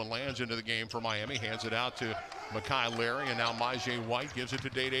 Isaiah Coleman lands into the game for Miami, hands it out to Makai Larry, and now Myjai White gives it to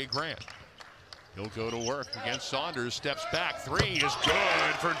Day Grant. He'll go to work against Saunders, steps back, three is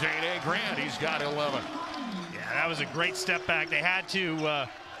good for Day Grant. He's got 11. Yeah, that was a great step back. They had to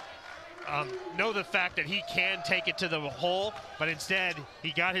know the fact that he can take it to the hole, but instead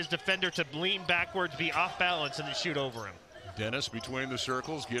he got his defender to lean backwards, be off balance, and then shoot over him. Dennis between the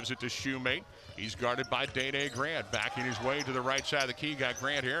circles gives it to Shoemate. He's guarded by Day Grant. Backing his way to the right side of the key. Got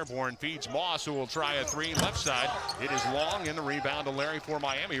Grant airborne. Feeds Moss, who will try a three left side. It is long, and the rebound to Larry for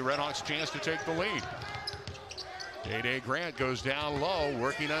Miami. Redhawks chance to take the lead. Day Grant goes down low,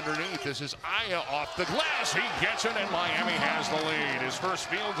 working underneath. This is Aya off the glass. He gets it, and Miami has the lead. His first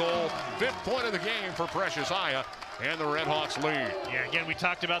field goal, 5th point of the game for Precious Aya, and the Redhawks lead. Yeah, again, we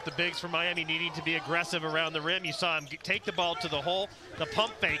talked about the bigs for Miami needing to be aggressive around the rim. You saw him take the ball to the hole, the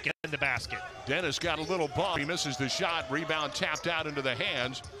pump fake in the basket. Dennis got a little bump. He misses the shot. Rebound tapped out into the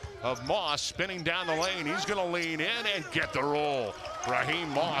hands of Moss, spinning down the lane. He's going to lean in and get the roll. Raheem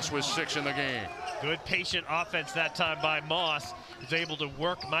Moss with 6 in the game. Good patient offense that time by Moss. He's able to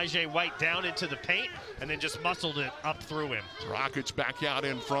work Myjai White down into the paint and then just muscled it up through him. Rockets back out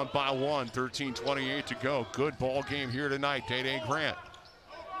in front by 1, 13:28 to go. Good ball game here tonight. Day Grant.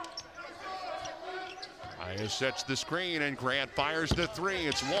 Aya sets the screen and Grant fires the three.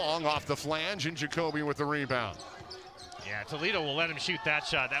 It's long off the flange and Jacoby with the rebound. Yeah, Toledo will let him shoot that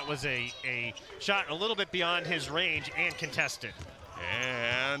shot. That was a shot a little bit beyond his range and contested.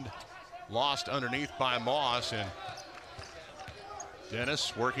 And lost underneath by Moss, and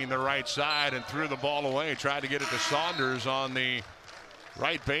Dennis working the right side and threw the ball away. Tried to get it to Saunders on the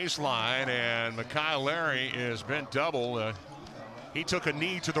right baseline, and Makai Larry is bent double. He took a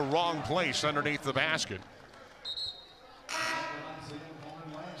knee to the wrong place underneath the basket.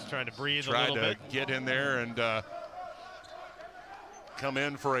 Just trying to breathe a little bit. Tried to get in there and come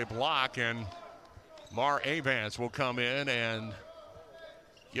in for a block, and Mar Avance will come in and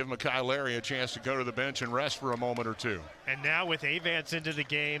give Makai Larry a chance to go to the bench and rest for a moment or two. And now with Avance into the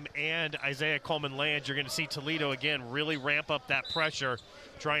game and Isaiah Coleman lands, you're going to see Toledo again really ramp up that pressure,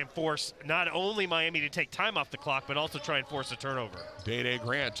 try and force not only Miami to take time off the clock, but also try and force a turnover. Day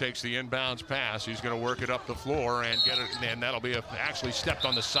Grant takes the inbounds pass. He's going to work it up the floor and get it, and that'll be actually stepped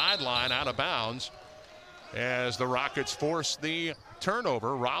on the sideline out of bounds as the Rockets force the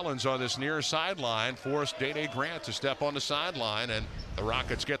turnover. Rollins on this near sideline forced Day Grant to step on the sideline, and the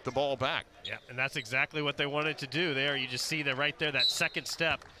Rockets get the ball back. Yeah, and that's exactly what they wanted to do there. You just see that right there, that second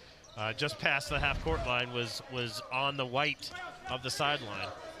step just past the half-court line was on the white of the sideline.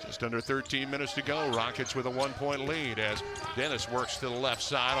 Just under 13 minutes to go. Rockets with a 1-point lead as Dennis works to the left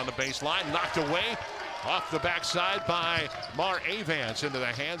side on the baseline. Knocked away off the backside by Mar Avance into the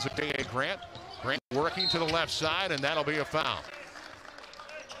hands of Day Grant. Grant working to the left side, and that'll be a foul.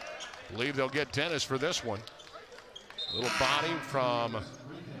 I believe they'll get Dennis for this one. Little body from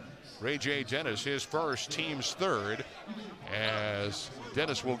Ray J. Dennis, his first, team's third, as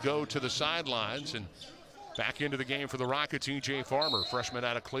Dennis will go to the sidelines and back into the game for the Rockets. E.J. Farmer, freshman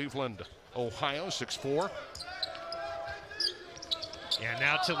out of Cleveland, Ohio, 6'4". Yeah,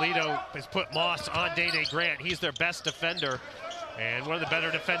 now Toledo has put Moss on Day Grant. He's their best defender and one of the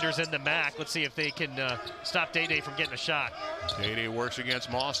better defenders in the MAC. Let's see if they can stop Day from getting a shot. Day works against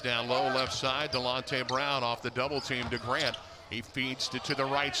Moss down low left side. Delonte Brown off the double team to Grant. He feeds it to the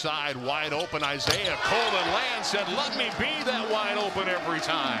right side, wide open. Isaiah Coleman lands, said, let me be that wide open every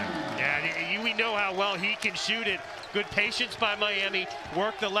time. Yeah, we know how well he can shoot it. Good patience by Miami.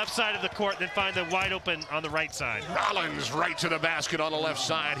 Work the left side of the court, then find the wide open on the right side. Rollins right to the basket on the left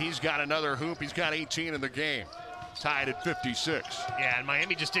side. He's got another hoop. He's got 18 in the game. tied at 56. Yeah, and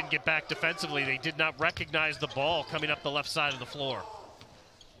Miami just didn't get back defensively. They did not recognize the ball coming up the left side of the floor.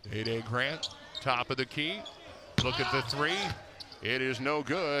 Day Grant, top of the key. Look at the three. It is no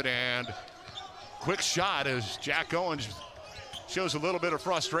good, and quick shot as Jack Owens shows a little bit of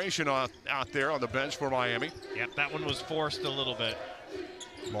frustration out there on the bench for Miami. Yep, that one was forced a little bit.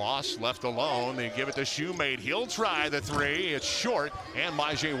 Moss left alone. They give it to Shoemate. He'll try the three. It's short, and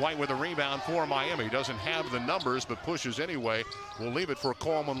Myjai White with a rebound for Miami. Doesn't have the numbers, but pushes anyway. We'll leave it for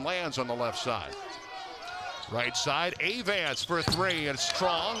Coleman Lands on the left side. Right side, Avance for three. It's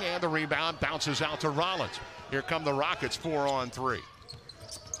strong, and the rebound bounces out to Rollins. Here come the Rockets, 4-on-3.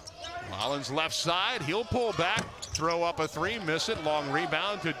 Rollins left side. He'll pull back, throw up a three, miss it. Long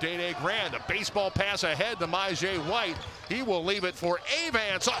rebound to Day Grant. A baseball pass ahead to Myjai White. He will leave it for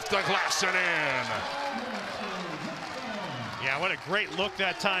Avance off the glass and in. Yeah, what a great look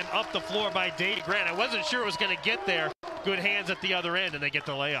that time up the floor by Day Grant. I wasn't sure it was going to get there. Good hands at the other end, and they get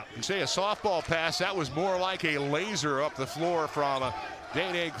the layup. You say a softball pass, that was more like a laser up the floor from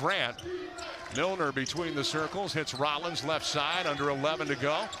Day Grant. Milner between the circles, hits Rollins left side, under 11 to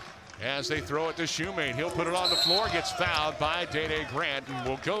go. As they throw it to Shoemate, he'll put it on the floor, gets fouled by Day Grant, and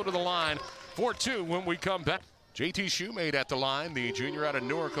will go to the line for two when we come back. JT Shoemate at the line, the junior out of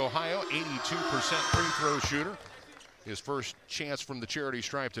Newark, Ohio, 82% free throw shooter. His first chance from the charity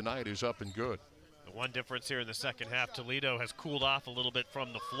stripe tonight is up and good. The one difference here in the second half, Toledo has cooled off a little bit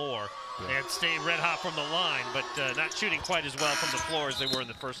from the floor and stayed red hot from the line, but not shooting quite as well from the floor as they were in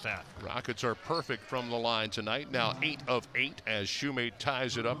the first half. Rockets are perfect from the line tonight. Now 8 of 8 as Shoemate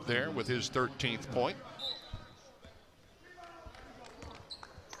ties it up there with his 13th point.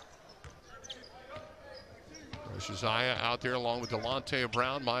 Precious Aya out there along with Delonte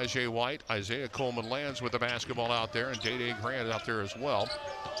Brown, Myjai White, Isaiah Coleman Lands with the basketball out there, and Day Grant out there as well.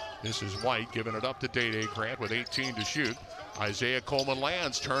 This is White giving it up to Day Grant with 18 to shoot. Isaiah Coleman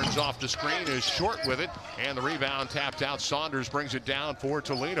Lands turns off the screen, is short with it, and the rebound tapped out. Saunders brings it down for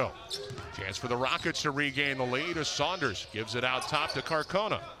Toledo. Chance for the Rockets to regain the lead as Saunders gives it out top to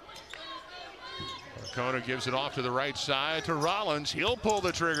Carcona. Carcona gives it off to the right side to Rollins. He'll pull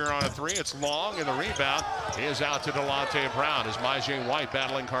the trigger on a three. It's long, and the rebound is out to Delonte Brown as Myjai White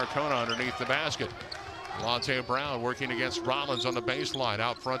battling Carcona underneath the basket. Delonte Brown working against Rollins on the baseline.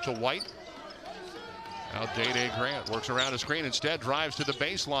 Out front to White. Out Day Grant works around a screen. Instead drives to the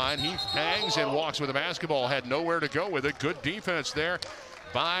baseline. He hangs and walks with the basketball. Had nowhere to go with it. Good defense there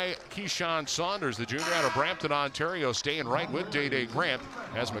by Keyshawn Saunders, the junior out of Brampton, Ontario, staying right with Day Grant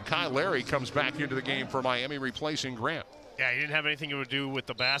as Makai Larry comes back into the game for Miami, replacing Grant. Yeah, he didn't have anything to do with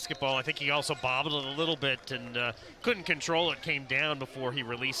the basketball. I think he also bobbled it a little bit and couldn't control it. Came down before he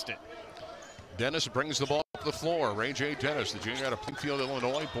released it. Dennis brings the ball up the floor. Ray J. Dennis, the junior out of Plainfield,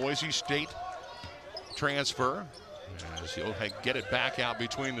 Illinois, Boise State transfer. As he'll get it back out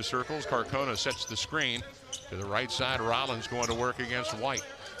between the circles. Carcona sets the screen to the right side. Rollins going to work against White.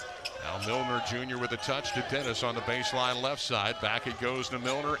 Now Milner Jr. with a touch to Dennis on the baseline left side. Back it goes to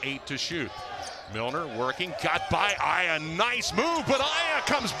Milner, 8 to shoot. Milner working, got by Aya. Nice move, but Aya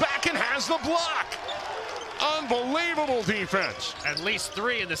comes back and has the block. Unbelievable defense. At least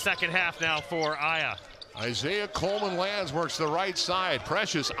 3 in the second half now for Aya. Isaiah Coleman Lands works the right side.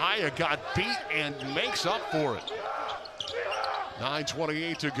 Precious Aya got beat and makes up for it.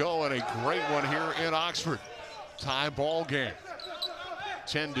 9:28 to go, and a great one here in Oxford. Tie ball game.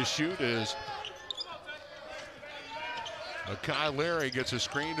 10 to shoot is Makai Larry gets a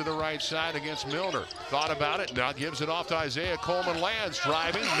screen to the right side against Milner. Thought about it, now gives it off to Isaiah Coleman Lands.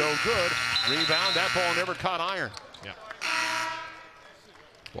 Driving, no good. Rebound, that ball never caught iron. Yeah.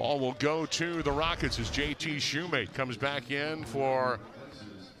 Ball will go to the Rockets as JT Shoemate comes back in for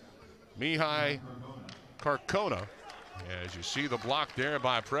Mihai Carcona. As you see the block there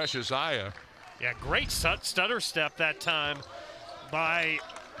by Precious Aya. Yeah, great stutter step that time by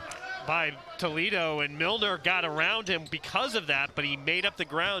Toledo, and Milner got around him because of that, but he made up the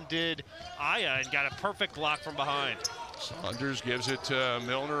ground, did Aya, and got a perfect block from behind. Saunders gives it to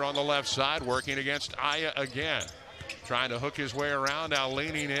Milner on the left side, working against Aya again. Trying to hook his way around, now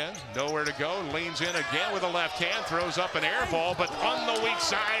leaning in, nowhere to go, leans in again with a left hand, throws up an air ball, but on the weak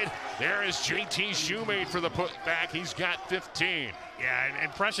side, there is JT Shoemate for the putback. He's got 15. Yeah,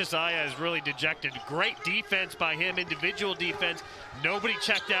 and Precious Aya is really dejected. Great defense by him, individual defense. Nobody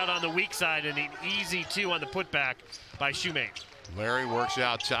checked out on the weak side, and an easy 2 on the putback by Shoemate. Larry works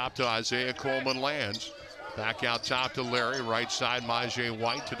out top to Isaiah Coleman Lands. Back out top to Larry, right side Myjai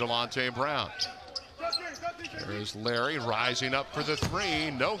White to Delonte Brown. There is Larry rising up for the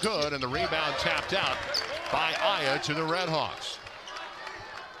 3, no good, and the rebound tapped out by Aya to the Redhawks.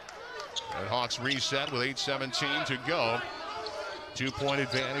 Redhawks reset with 8:17 to go. 2-point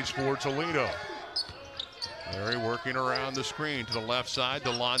advantage for Toledo. Larry working around the screen to the left side.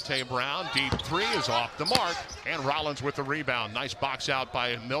 Delonte Brown, deep three is off the mark. And Rollins with the rebound. Nice box out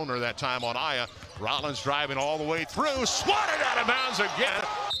by Milner that time on Aya. Rollins driving all the way through. Swatted out of bounds again.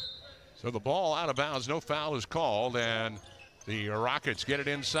 So the ball out of bounds. No foul is called. And the Rockets get it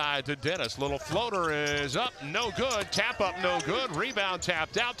inside to Dennis. Little floater is up. No good. Tap up. No good. Rebound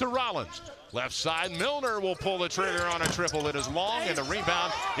tapped out to Rollins. Left side, Milner will pull the trigger on a triple. It is long, and the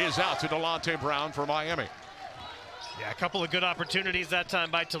rebound is out to Delonte Brown for Miami. Yeah, a couple of good opportunities that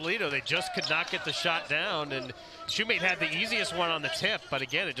time by Toledo. They just could not get the shot down, and Shoemate had the easiest one on the tip, but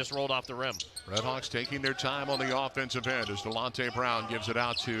again, it just rolled off the rim. Redhawks taking their time on the offensive end as Delonte Brown gives it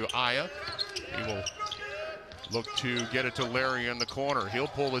out to Aya. He will look to get it to Larry in the corner. He'll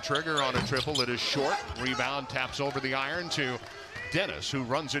pull the trigger on a triple. It is short. Rebound taps over the iron to Dennis, who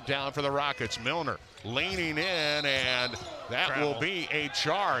runs it down for the Rockets. Milner leaning in, and that will be a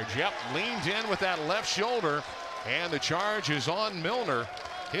charge. Yep, leaned in with that left shoulder, and the charge is on Milner,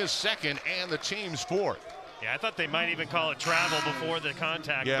 his second and the team's fourth. Yeah, I thought they might even call it travel before the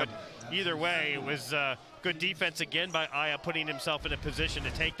contact, but either way, it was good defense again by Aya, putting himself in a position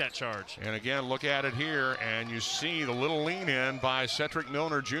to take that charge. And again, look at it here, and you see the little lean in by Cedric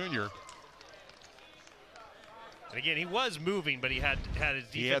Milner Jr. And again, he was moving, but he had his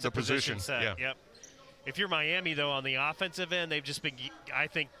defensive position set. Yeah. Yep. If you're Miami, though, on the offensive end, they've just been, I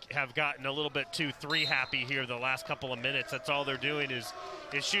think, have gotten a little bit too three-happy here the last couple of minutes. That's all they're doing is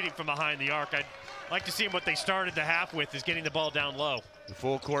shooting from behind the arc. I'd like to see what they started the half with is getting the ball down low. The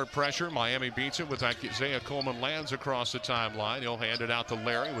full court pressure. Miami beats it with Isaiah Coleman lands across the timeline. He'll hand it out to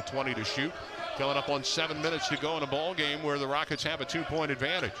Larry with 20 to shoot. Coming up on 7 minutes to go in a ball game where the Rockets have a 2-point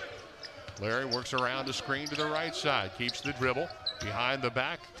advantage. Larry works around the screen to the right side, keeps the dribble, behind the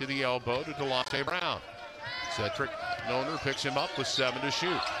back to the elbow to Delonte Brown. Cedric Milner picks him up with 7 to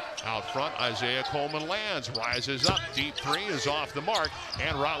shoot. Out front, Isaiah Coleman lands, rises up, deep three is off the mark,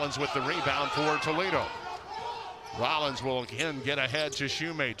 and Rollins with the rebound for Toledo. Rollins will again get ahead to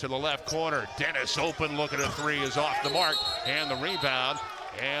Shoemate to the left corner. Dennis open, look at a three is off the mark, and the rebound,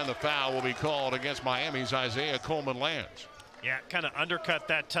 and the foul will be called against Miami's Isaiah Coleman lands. Yeah, kind of undercut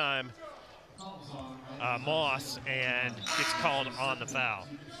that time. Moss, and gets called on the foul.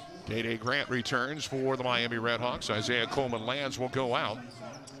 Day-Day Grant returns for the Miami Redhawks. Isaiah Coleman lands will go out.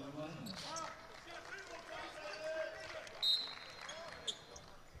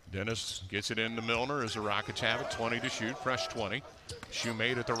 Dennis gets it into Milner as the Rockets have it. 20 to shoot, fresh 20.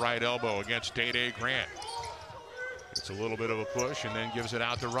 Shoemate at the right elbow against Day-Day Grant. It's a little bit of a push and then gives it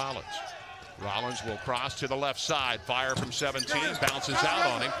out to Rollins. Rollins will cross to the left side, fire from 17, bounces out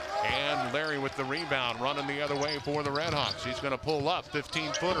on him, and Larry with the rebound, running the other way for the Redhawks. He's going to pull up,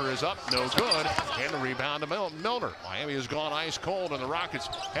 15-footer is up, no good, and the rebound to Milner. Miami has gone ice cold, and the Rockets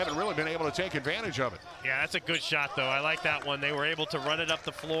haven't really been able to take advantage of it. Yeah, that's a good shot, though. I like that one. They were able to run it up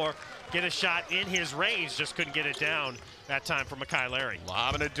the floor, get a shot in his range, just couldn't get it down that time for Makai Larry.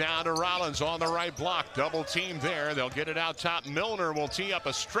 Lobbing it down to Rollins on the right block. Double team there. They'll get it out top. Milner will tee up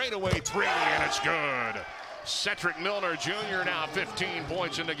a straightaway three, and it's good. Cedric Milner Jr. now 15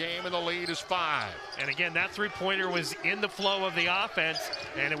 points in the game, and the lead is 5. And again, that three-pointer was in the flow of the offense,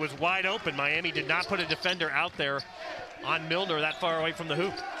 and it was wide open. Miami did not put a defender out there on Milner that far away from the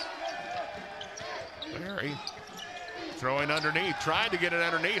hoop. Larry throwing underneath, tried to get it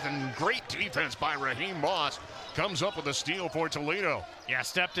underneath, and great defense by Raheem Moss. Comes up with a steal for Toledo. Yeah,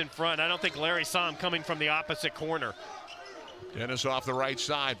 stepped in front. I don't think Larry saw him coming from the opposite corner. Dennis off the right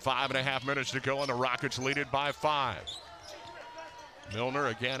side, 5.5 minutes to go, and the Rockets lead it by 5. Milner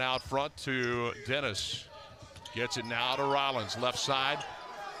again out front to Dennis. Gets it now to Rollins, left side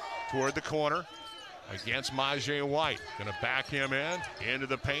toward the corner against Majay White. Gonna back him into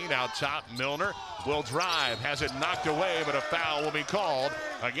the paint out top. Milner will drive, has it knocked away, but a foul will be called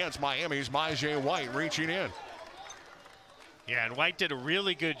against Miami's Majay White reaching in. Yeah, and White did a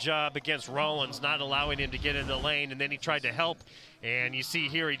really good job against Rollins, not allowing him to get in the lane, and then he tried to help, and you see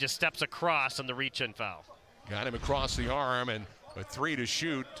here he just steps across on the reach-in foul. Got him across the arm, and with 3 to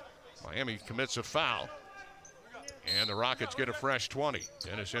shoot, Miami commits a foul, and the Rockets get a fresh 20.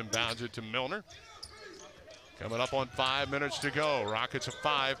 Dennis inbounds it to Milner. Coming up on 5 minutes to go. Rockets a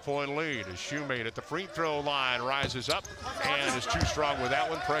 5-point lead as Shoemate at the free throw line rises up and is too strong with that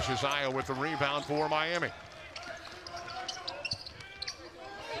one. Precious Aya with the rebound for Miami.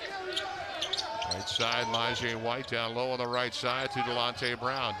 Right side, Majay White down low on the right side to Delonte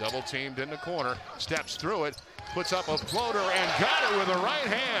Brown. Double teamed in the corner, steps through it, puts up a floater and got it with the right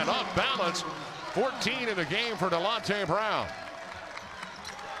hand off balance. 14 in the game for Delonte Brown.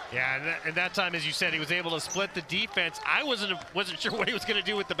 Yeah, and that time, as you said, he was able to split the defense. I wasn't sure what he was going to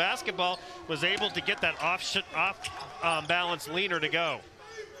do with the basketball. Was able to get that off balance leaner to go.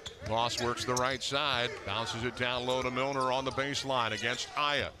 Moss works the right side, bounces it down low to Milner on the baseline against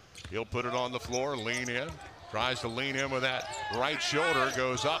Aya. He'll put it on the floor, lean in, tries to lean in with that right shoulder,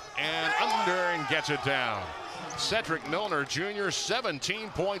 goes up and under and gets it down. Cedric Milner Jr., 17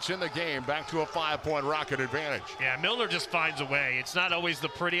 points in the game, back to a 5-point Rocket advantage. Yeah, Milner just finds a way. It's not always the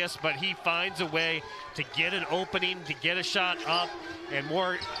prettiest, but he finds a way to get an opening, to get a shot up, and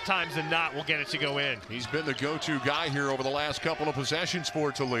more times than not will get it to go in. He's been the go-to guy here over the last couple of possessions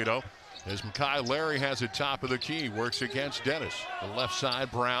for Toledo. As Makai Larry has it top of the key, works against Dennis. The left side,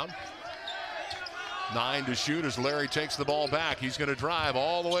 Brown. 9 to shoot as Larry takes the ball back. He's going to drive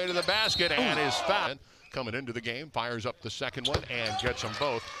all the way to the basket and is fouled. Coming into the game, fires up the second one and gets them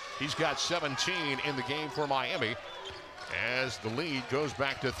both. He's got 17 in the game for Miami as the lead goes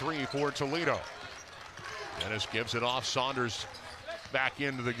back to 3 for Toledo. Dennis gives it off. Saunders back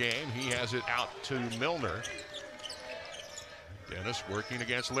into the game. He has it out to Milner. Dennis working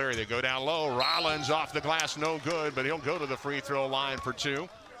against Larry. They go down low. Rollins off the glass, no good, but he'll go to the free throw line for 2.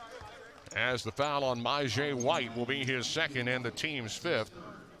 As the foul on Majay White will be his second and the team's 5th.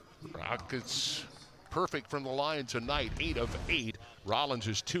 Rockets perfect from the line tonight, 8 of 8. Rollins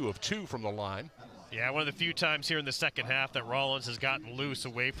is 2 of 2 from the line. Yeah, one of the few times here in the second half that Rollins has gotten loose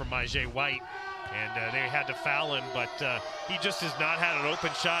away from Majay White, and they had to foul him, but he just has not had an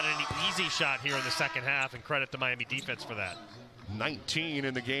open shot and an easy shot here in the second half, and credit the Miami defense for that. 19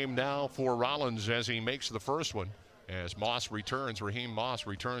 in the game now for Rollins as he makes the first one. As Moss returns, Raheem Moss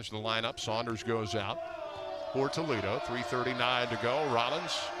returns to the lineup. Saunders goes out for Toledo. 3:39 to go.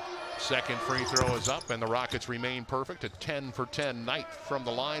 Rollins, second free throw is up, and the Rockets remain perfect. A 10 for 10 night from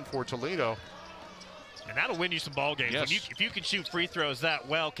the line for Toledo. And that'll win you some ball games. Yes. If you can shoot free throws that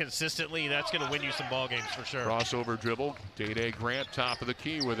well consistently, that's going to win you some ball games for sure. Crossover dribble. Day Grant top of the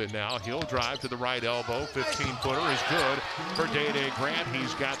key with it now. He'll drive to the right elbow. 15-footer is good for Day Grant.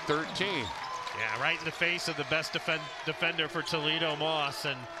 He's got 13. Yeah, right in the face of the best defender for Toledo, Moss.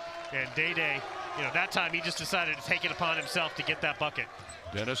 And Day, you know, that time he just decided to take it upon himself to get that bucket.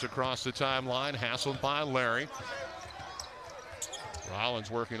 Dennis across the timeline, hassled by Larry.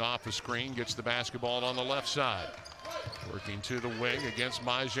 Rollins working off the screen, gets the basketball on the left side. Working to the wing against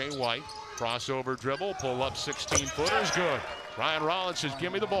Majay White. Crossover dribble, pull up 16-footer is good. Ryan Rollins says,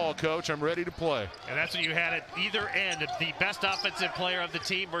 give me the ball, coach. I'm ready to play. And that's what you had at either end. The best offensive player of the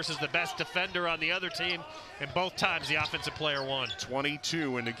team versus the best defender on the other team. And both times the offensive player won.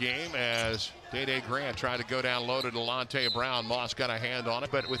 22 in the game as Day Grant tried to go down low to Delonte Brown. Moss got a hand on it,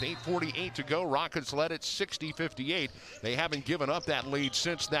 but with 8:48 to go, Rockets led it 60-58. They haven't given up that lead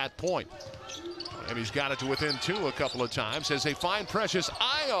since that point. And he's got it to within 2 a couple of times as they find Precious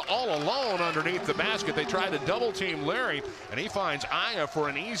Aya all alone underneath the basket. They tried to double team Larry, and he finds Aya for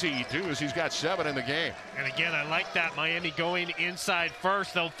an easy deuce. He's got 7 in the game. And again, I like that Miami going inside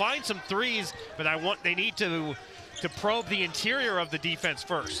first. They'll find some threes, but they need to probe the interior of the defense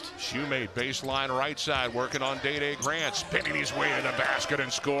first. Shoemate baseline right side working on Day Grant, spinning his way to the basket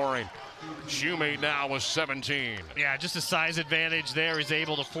and scoring. Shoemate now with 17. Yeah, just a size advantage there. He's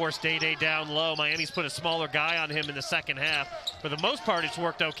able to force Day down low. Miami's put a smaller guy on him in the second half. For the most part, it's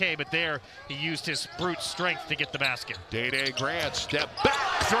worked okay, but there he used his brute strength to get the basket. Day Grant, step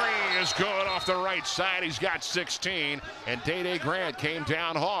back three is good off the right side. He's got 16, and Day Grant came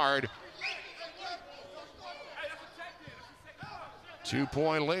down hard.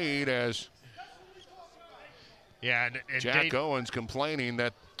 2-point lead as and Jack Owens complaining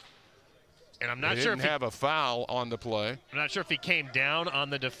that I'm not they sure didn't have a foul on the play. I'm not sure if he came down on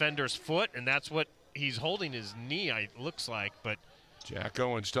the defender's foot, and that's what he's holding his knee, it looks like. But Jack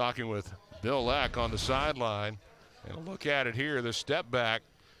Owens talking with Bill Leck on the sideline. And look at it here, the step back.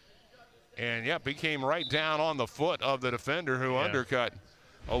 And, yep, he came right down on the foot of the defender who undercut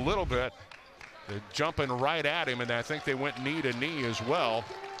a little bit. They're jumping right at him, and I think they went knee to knee as well.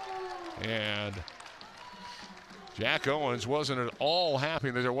 And Jack Owens wasn't at all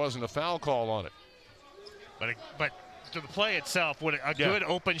happy that there wasn't a foul call on it. But to the play itself, what a good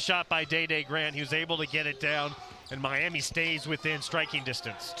open shot by Day Grant. He was able to get it down, and Miami stays within striking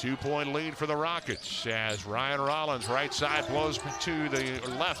distance. 2-point lead for the Rockets as Ryan Rollins, right side, blows to the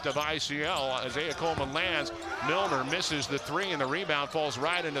left of ICL. Isaiah Coleman lands. Milner misses the three, and the rebound falls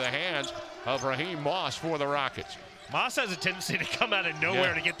right into the hands of Raheem Moss for the Rockets. Moss has a tendency to come out of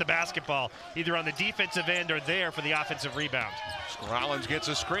nowhere to get the basketball, either on the defensive end or there for the offensive rebound. Rollins gets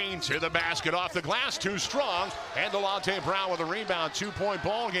a screen to the basket off the glass, too strong, and Delonte Brown with a rebound. 2-point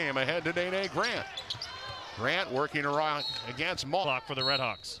ball game ahead to Day Grant. Grant working around against Maul. Clock for the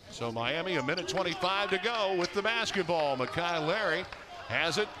Redhawks. So Miami, a minute 25 to go with the basketball. Makai Larry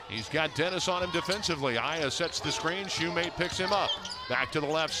has it. He's got Dennis on him defensively. Aya sets the screen. Shoemate picks him up. Back to the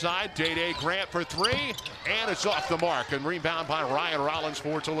left side. Day Grant for three. And it's off the mark. And rebound by Ryan Rollins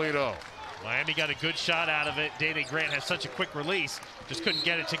for Toledo. Miami got a good shot out of it. Day Grant has such a quick release. Just couldn't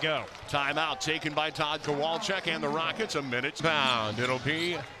get it to go. Timeout taken by Todd Kowalczyk and the Rockets. A minute bound. It'll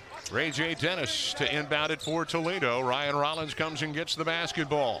be Ray J. Dennis to inbound it for Toledo. Ryan Rollins comes and gets the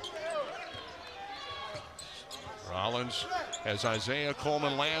basketball. Rollins, as Isaiah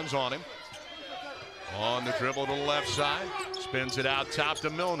Coleman lands on him. On the dribble to the left side. Spins it out top to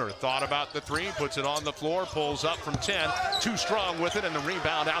Milner. Thought about the three. Puts it on the floor. Pulls up from 10. Too strong with it. And the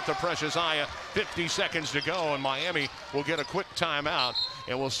rebound out to Precious Aya. 50 seconds to go. And Miami will get a quick timeout.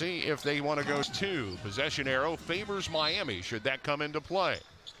 And we'll see if they want to go two. Possession arrow favors Miami should that come into play.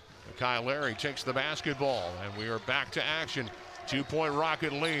 Kyle Larry takes the basketball. And we are back to action. 2-point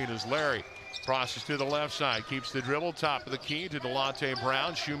Rocket lead as Larry crosses to the left side. Keeps the dribble. Top of the key to Delonte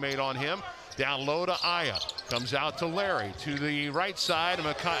Brown. Shoemate on him. Down low to Aya. Comes out to Larry. To the right side. And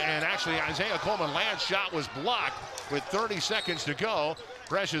actually Isaiah Coleman Land's shot was blocked with 30 seconds to go.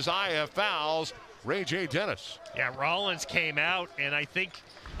 Precious Aya fouls Ray J. Dennis. Yeah, Rollins came out, and I think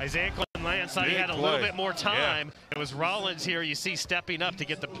Isaiah Coleman Land thought he had a little bit more time. Yeah. It was Rollins here you see stepping up to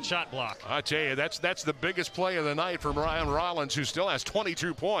get the shot block. I tell you, that's the biggest play of the night for Ryan Rollins, who still has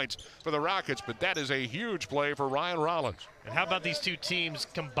 22 points for the Rockets, but that is a huge play for Ryan Rollins. And how about these two teams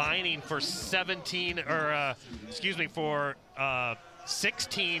combining for 16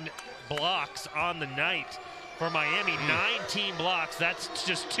 blocks on the night? For Miami, 19 blocks. That's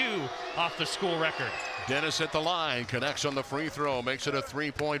just 2 off the school record. Dennis at the line, connects on the free throw, makes it a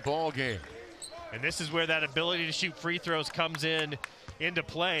 3-point ball game. And this is where that ability to shoot free throws comes into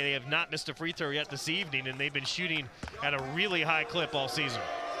play. They have not missed a free throw yet this evening, and they've been shooting at a really high clip all season.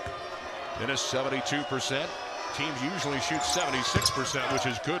 Dennis 72%. Teams usually shoot 76%, which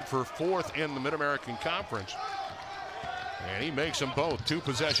is good for 4th in the Mid-American Conference. And he makes them both.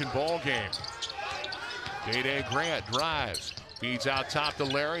 2-possession ball game. Day Grant drives, feeds out top to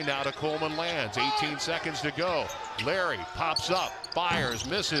Larry, now to Coleman Lands. 18 seconds to go. Larry pops up, fires,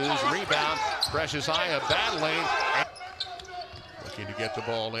 misses, rebound. Precious Aya battling. Looking to get the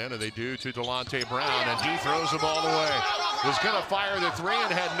ball in, and they do to Delonte Brown, and he throws the ball away. Was going to fire the three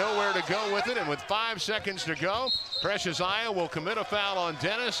and had nowhere to go with it, and with 5 seconds to go, Precious Aya will commit a foul on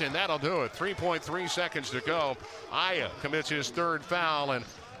Dennis, and that'll do it. 3.3 seconds to go. Aya commits his 3rd foul, and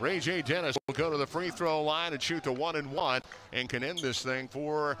Ray J. Dennis will go to the free throw line and shoot the 1-and-1 and can end this thing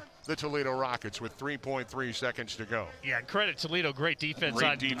for the Toledo Rockets with 3.3 seconds to go. Yeah, credit Toledo. Great defense,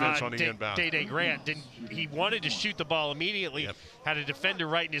 on the inbound. Day Grant. He wanted to shoot the ball immediately. Yep. Had a defender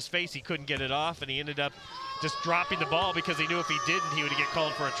right in his face. He couldn't get it off, and he ended up just dropping the ball because he knew if he didn't, he would get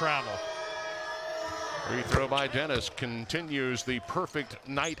called for a travel. Free throw by Dennis continues the perfect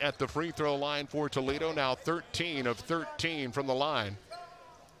night at the free throw line for Toledo. Now 13 of 13 from the line.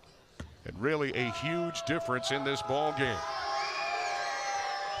 And really a huge difference in this ball game.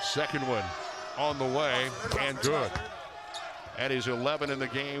 Second one on the way and good. That is 11 in the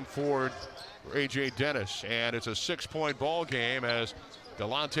game for Ray J. Dennis. And it's a 6-point ball game as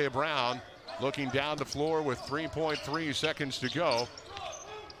Delonte Brown looking down the floor with 3.3 seconds to go.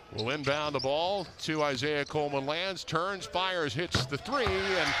 Will inbound the ball to Isaiah Coleman Lands. Turns, fires, hits the three.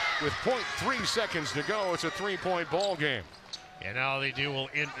 And with 0.3 seconds to go, it's a 3-point ball game. And all they do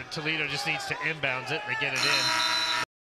Toledo just needs to inbounds it. They get it in.